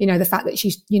 the fact that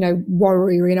she's,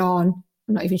 warrioring on.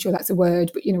 I'm not even sure that's a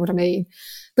word, but you know what I mean.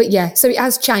 But yeah, so it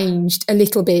has changed a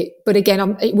little bit. But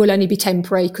again, it will only be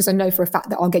temporary, because I know for a fact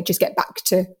that I'll just get back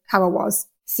to how I was.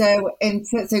 So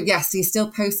yes, you're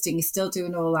still posting, you're still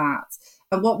doing all that.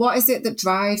 And what is it that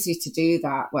drives you to do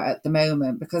that at the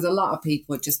moment? Because a lot of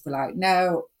people would just be like,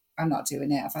 no, I'm not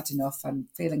doing it. I've had enough. I'm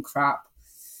feeling crap.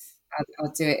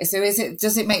 I'll do it. So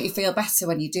does it make you feel better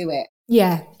when you do it?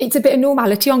 Yeah, it's a bit of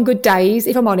normality on good days,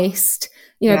 if I'm honest.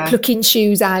 Plucking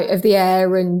shoes out of the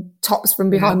air and tops from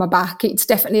behind my back. It's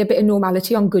definitely a bit of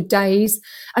normality on good days.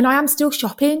 And I am still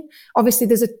shopping. Obviously,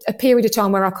 there's a period of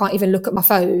time where I can't even look at my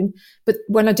phone. But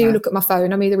when I do look at my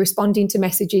phone, I'm either responding to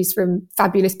messages from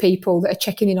fabulous people that are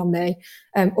checking in on me,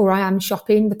 or I am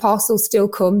shopping. The parcels still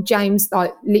come. James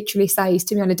literally says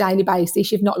to me on a daily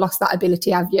basis, you've not lost that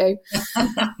ability, have you?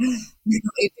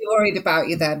 He'd be worried about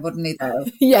you then, wouldn't he, though?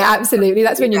 Yeah, absolutely.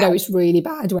 That's when you know it's really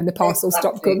bad, when the parcels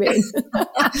stop coming.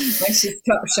 When she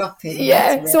stops shopping.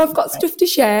 Yeah, so I've got stuff to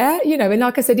share, and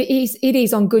like I said, it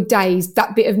is on good days,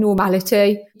 that bit of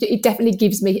normality. It definitely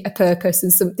gives me a purpose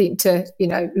and something to,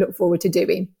 look forward to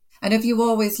doing. And have you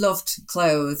always loved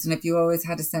clothes, and have you always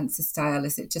had a sense of style?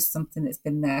 Is it just something that's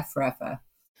been there forever?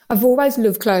 I've always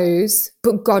loved clothes,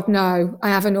 but God, no, I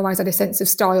haven't always had a sense of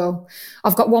style.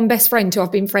 I've got one best friend who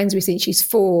I've been friends with since she's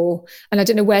 4, and I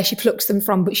don't know where she plucks them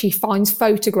from, but she finds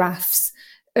photographs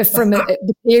from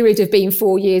the period of being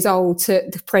 4 years old to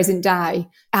the present day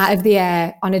out of the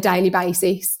air on a daily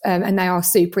basis, and they are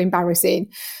super embarrassing.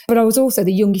 But I was also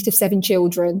the youngest of 7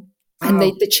 children. And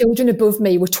the children above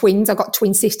me were twins. I got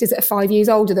twin sisters that are 5 years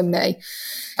older than me.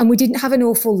 And we didn't have an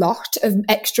awful lot of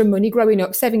extra money growing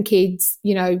up. 7 kids,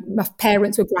 my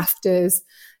parents were grafters.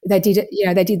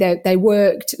 They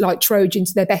worked like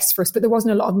Trojans, their best for us, but there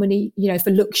wasn't a lot of money, for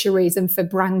luxuries and for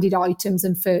branded items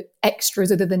and for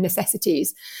extras other than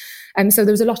necessities. So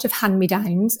there was a lot of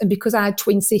hand-me-downs. And because I had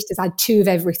twin sisters, I had 2 of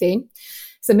everything.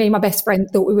 So me and my best friend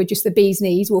thought we were just the bee's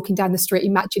knees walking down the street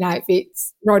in matching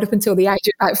outfits right up until the age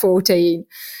of about 14.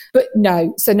 But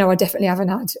no, I definitely haven't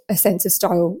had a sense of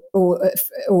style all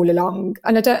along.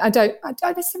 And I don't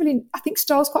necessarily, I think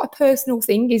style's quite a personal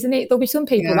thing, isn't it? There'll be some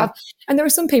people and there are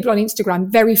some people on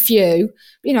Instagram, very few,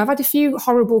 I've had a few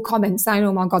horrible comments saying,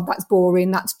 oh my God, that's boring,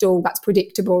 that's dull, that's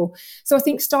predictable. So I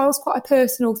think style's quite a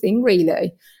personal thing,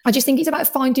 really. I just think it's about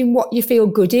finding what you feel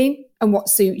good in and what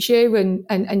suits you. And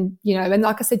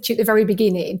like I said to you at the very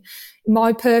beginning,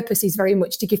 my purpose is very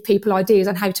much to give people ideas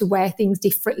on how to wear things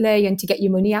differently and to get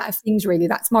your money out of things, really.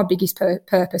 That's my biggest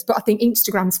purpose. But I think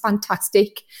Instagram's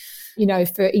fantastic,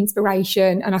 for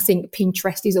inspiration. And I think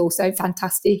Pinterest is also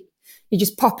fantastic. You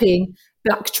just pop in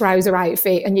black trouser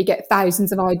outfit and you get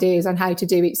thousands of ideas on how to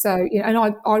do it. So, and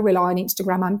I rely on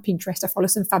Instagram and Pinterest. I follow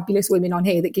some fabulous women on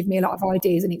here that give me a lot of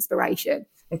ideas and inspiration.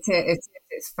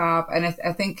 It's fab. And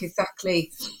I think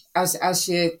exactly as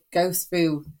you go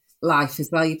through life as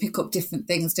well, you pick up different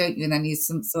things, don't you? And then there's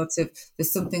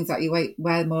some things that you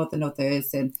wear more than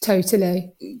others, and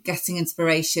totally getting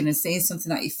inspiration and seeing something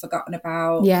that you've forgotten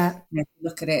about. Yeah.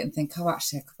 Look at it and think, oh,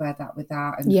 actually I could wear that with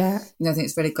that. And I think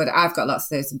it's really good. I've got lots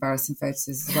of those embarrassing photos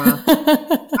as well.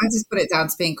 I just put it down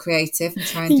to being creative and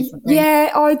trying different things.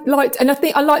 Yeah, I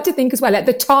like to think as well, at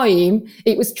the time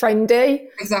it was trendy.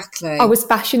 Exactly. I was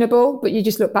fashionable, but you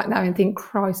just look back now and think,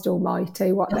 Christ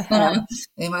almighty, what the hell?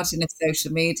 Imagine if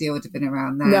social media would have been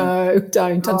around then. No,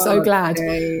 don't. I'm so glad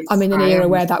I'm in an era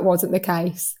where that wasn't the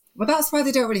case. Well, that's why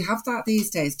they don't really have that these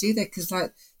days, do they? Because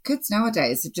kids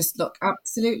nowadays just look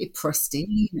absolutely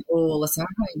pristine all the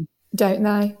time. Don't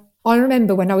they? I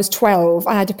remember when I was 12,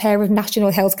 I had a pair of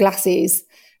National Health glasses.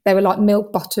 They were like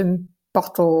milk bottom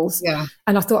bottles. Yeah.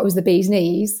 And I thought it was the bee's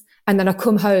knees. And then I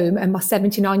come home and my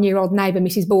 79-year-old neighbour,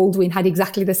 Mrs. Baldwin, had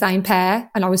exactly the same pair.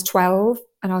 And I was 12.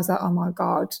 And I was like, oh my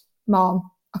God,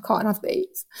 Mom, I can't have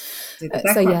these. They're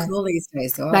quite cool these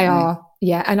days, though, aren't they are,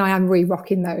 yeah. And I am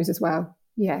re-rocking those as well.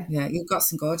 Yeah. Yeah, you've got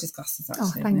some gorgeous glasses,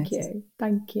 actually. Oh, thank you.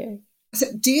 Thank you. So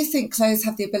do you think clothes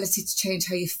have the ability to change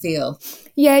how you feel?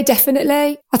 Yeah,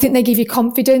 definitely. I think they give you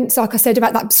confidence. Like I said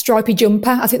about that stripy jumper,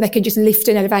 I think they can just lift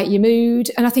and elevate your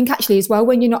mood. And I think actually as well,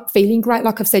 when you're not feeling great,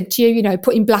 like I've said to you, you know,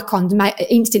 putting black on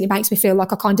instantly makes me feel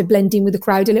like I kind of blend in with the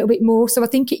crowd a little bit more. So I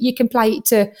think you can play it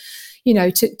to, you know,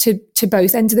 to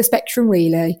both ends of the spectrum,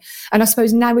 really. And I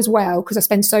suppose now as well, because I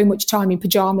spend so much time in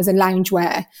pajamas and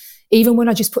loungewear, even when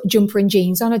I just put jumper and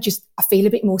jeans on, I feel a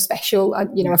bit more special. I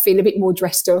feel a bit more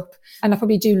dressed up. And I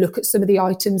probably do look at some of the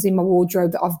items in my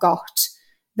wardrobe that I've got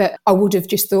that I would have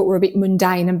just thought were a bit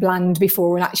mundane and bland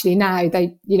before. And actually now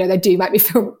they do make me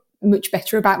feel much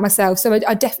better about myself. So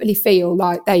I definitely feel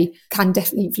like they can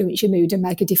definitely influence your mood and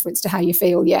make a difference to how you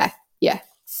feel. Yeah. Yeah.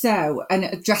 So,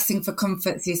 and dressing for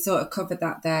comfort, so you sort of covered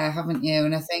that there, haven't you?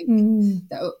 And I think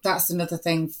that's another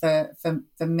thing for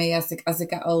me as I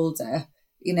get older.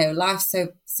 You know, life's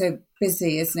so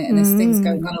busy, isn't it? And there's things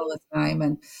going on all the time,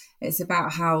 and it's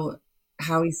about how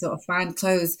you sort of find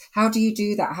clothes. How do you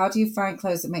do that? How do you find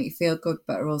clothes that make you feel good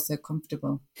but are also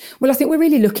comfortable? Well, I think we're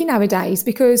really lucky nowadays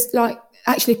because, like,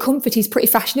 actually comfort is pretty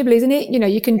fashionable, isn't it? You know,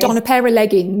 you can don a pair of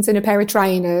leggings and a pair of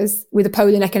trainers with a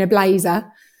polo neck and a blazer,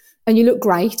 and you look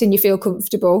great and you feel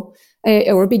comfortable.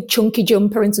 Or a big chunky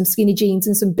jumper and some skinny jeans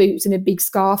and some boots and a big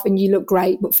scarf, and you look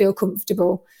great but feel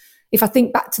comfortable. If I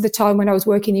think back to the time when I was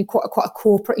working in quite a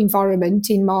corporate environment,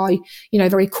 in my, you know,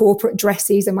 very corporate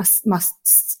dresses and my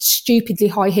stupidly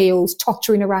high heels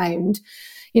tottering around,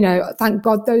 you know, thank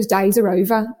God those days are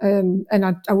over, and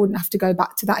I wouldn't have to go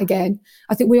back to that again.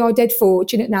 I think we are dead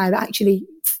fortunate now that actually,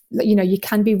 you know, you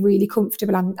can be really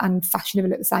comfortable and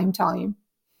fashionable at the same time.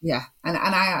 Yeah, and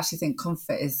I actually think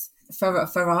comfort is,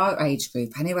 for our age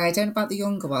group anyway, I don't know about the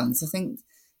younger ones. I think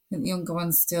the younger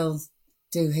ones still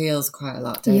do heels quite a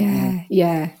lot, don't they?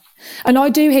 Yeah. And I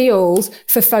do heels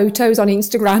for photos on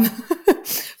Instagram.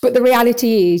 But the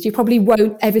reality is you probably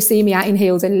won't ever see me out in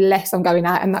heels unless I'm going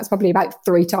out, and that's probably about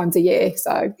 3 times a year.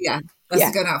 So unless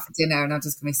you're going out for dinner and I'm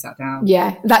just going to be sat down.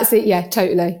 Yeah, that's it. Yeah,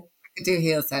 totally. I can do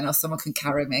heels then, or someone can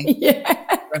carry me. Yeah.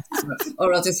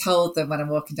 Or I'll just hold them when I'm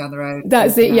walking down the road.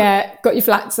 That's it, yeah. Got your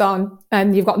flats on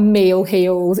and you've got meal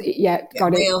heels. Yeah,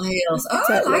 got meal heels. Oh,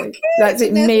 totally. I like it. That's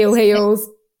it, meal heels.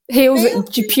 Heels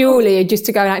that purely are just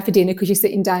to go out for dinner because you're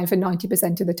sitting down for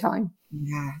 90% of the time.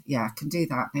 Yeah, I can do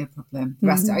that, no problem. The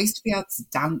rest, I used to be able to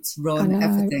dance, run,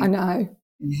 everything. I know.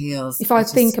 In heels. If I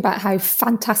think about how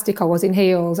fantastic I was in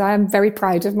heels, I am very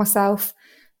proud of myself.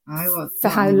 I was for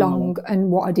how long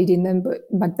and what I did in them,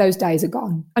 but those days are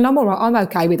gone. And I'm all right. I'm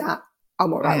okay with that.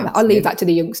 I'm all right with that. I'll leave that to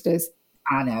the youngsters.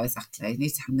 I know, exactly. You need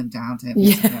to hand them down, don't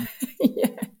you? Yeah.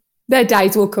 Their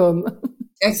days will come.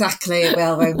 Exactly, it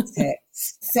will, won't it?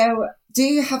 So do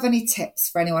you have any tips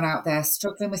for anyone out there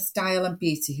struggling with style and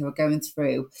beauty who are going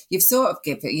through?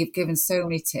 You've given so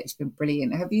many tips, been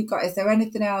brilliant. Is there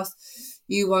anything else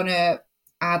you want to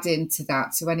add into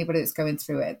that to anybody that's going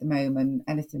through it at the moment?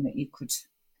 Anything that you could...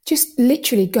 Just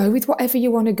literally go with whatever you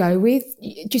want to go with.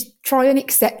 Just try and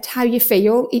accept how you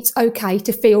feel. It's okay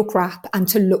to feel crap and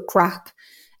to look crap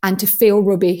and to feel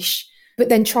rubbish, but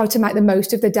then try to make the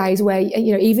most of the days where,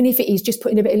 you know, even if it is just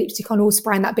putting a bit of lipstick on or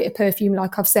spraying that bit of perfume,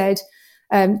 like I've said,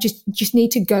 just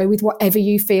need to go with whatever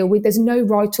you feel with. There's no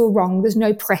right or wrong. There's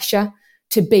no pressure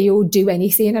to be or do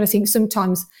anything. And I think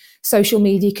sometimes social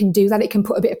media can do that. It can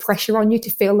put a bit of pressure on you to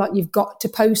feel like you've got to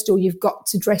post or you've got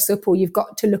to dress up or you've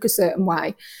got to look a certain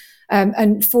way.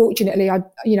 And fortunately, I've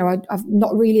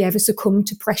not really ever succumbed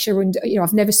to pressure, and, you know,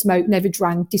 I've never smoked, never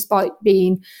drank, despite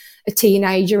being a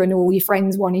teenager and all your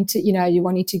friends wanting to, you know, you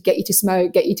wanted to get you to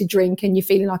smoke, get you to drink, and you're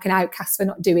feeling like an outcast for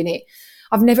not doing it.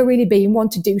 I've never really been one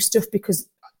to do stuff because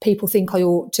people think I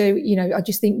ought to. You know, I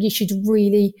just think you should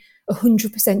really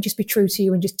 100% just be true to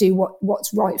you and just do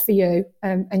what's right for you,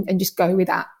 and just go with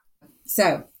that.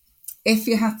 So if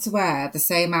you had to wear the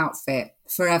same outfit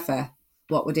forever,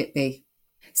 what would it be?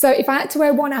 So if I had to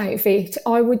wear one outfit,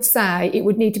 I would say it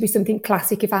would need to be something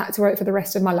classic if I had to wear it for the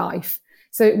rest of my life.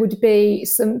 So it would be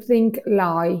something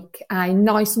like a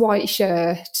nice white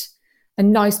shirt, a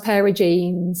nice pair of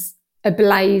jeans, a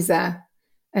blazer,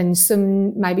 and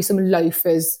maybe some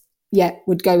loafers. Yeah,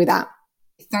 would go with that.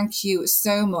 Thank you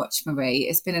so much, Marie.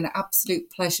 It's been an absolute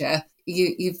pleasure.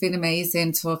 You've been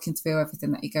amazing talking through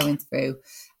everything that you're going through,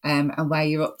 and where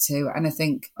you're up to. And I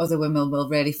think other women will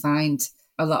really find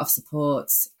a lot of support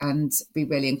and be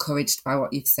really encouraged by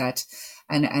what you've said.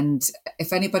 And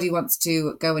if anybody wants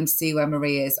to go and see where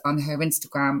Marie is on her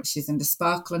Instagram, she's under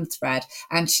Sparkle and Thread,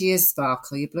 and she is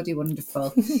sparkle. You're bloody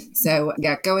wonderful. So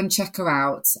yeah, go and check her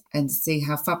out and see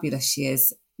how fabulous she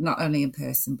is, not only in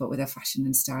person, but with her fashion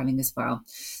and styling as well.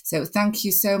 So thank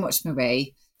you so much,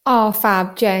 Marie. Oh,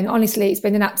 fab, Jen. Honestly, it's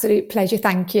been an absolute pleasure.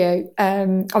 Thank you.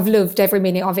 I've loved every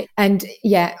minute of it. And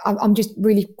yeah, I'm just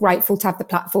really grateful to have the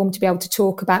platform to be able to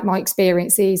talk about my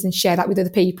experiences and share that with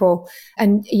other people.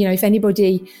 And, you know, if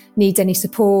anybody needs any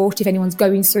support, if anyone's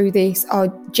going through this, I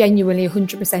genuinely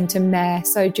 100% am there.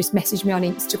 So just message me on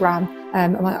Instagram.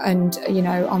 And, you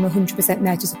know, I'm 100%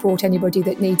 there to support anybody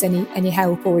that needs any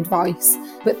help or advice.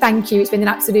 But thank you. It's been an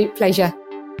absolute pleasure.